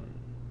on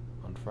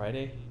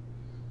Friday.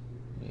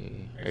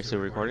 Are you still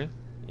recording?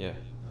 Yeah.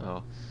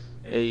 Oh,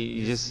 hey,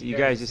 you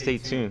guys just stay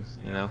tuned.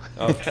 You know.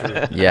 Oh,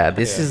 true. Yeah,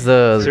 this Yeah. is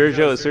the...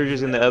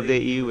 Sergio's gonna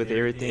update you with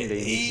everything that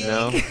you need to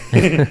know.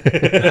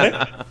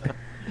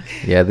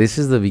 Yeah, this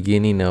is the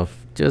beginning of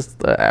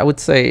just, I would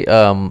say,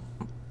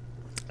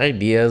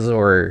 ideas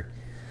or...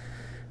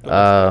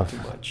 Don't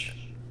expect too much.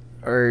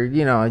 or,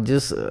 you know,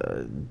 just...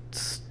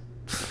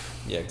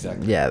 Yeah,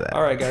 exactly. Yeah, that.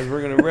 All right, guys,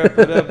 we're gonna wrap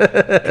it up.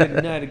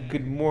 Good night and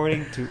good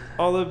morning to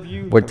all of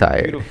you. We're Have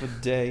tired. A beautiful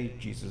day.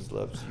 Jesus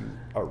loves you.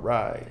 All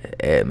right.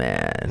 Hey,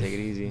 man. Take it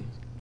easy.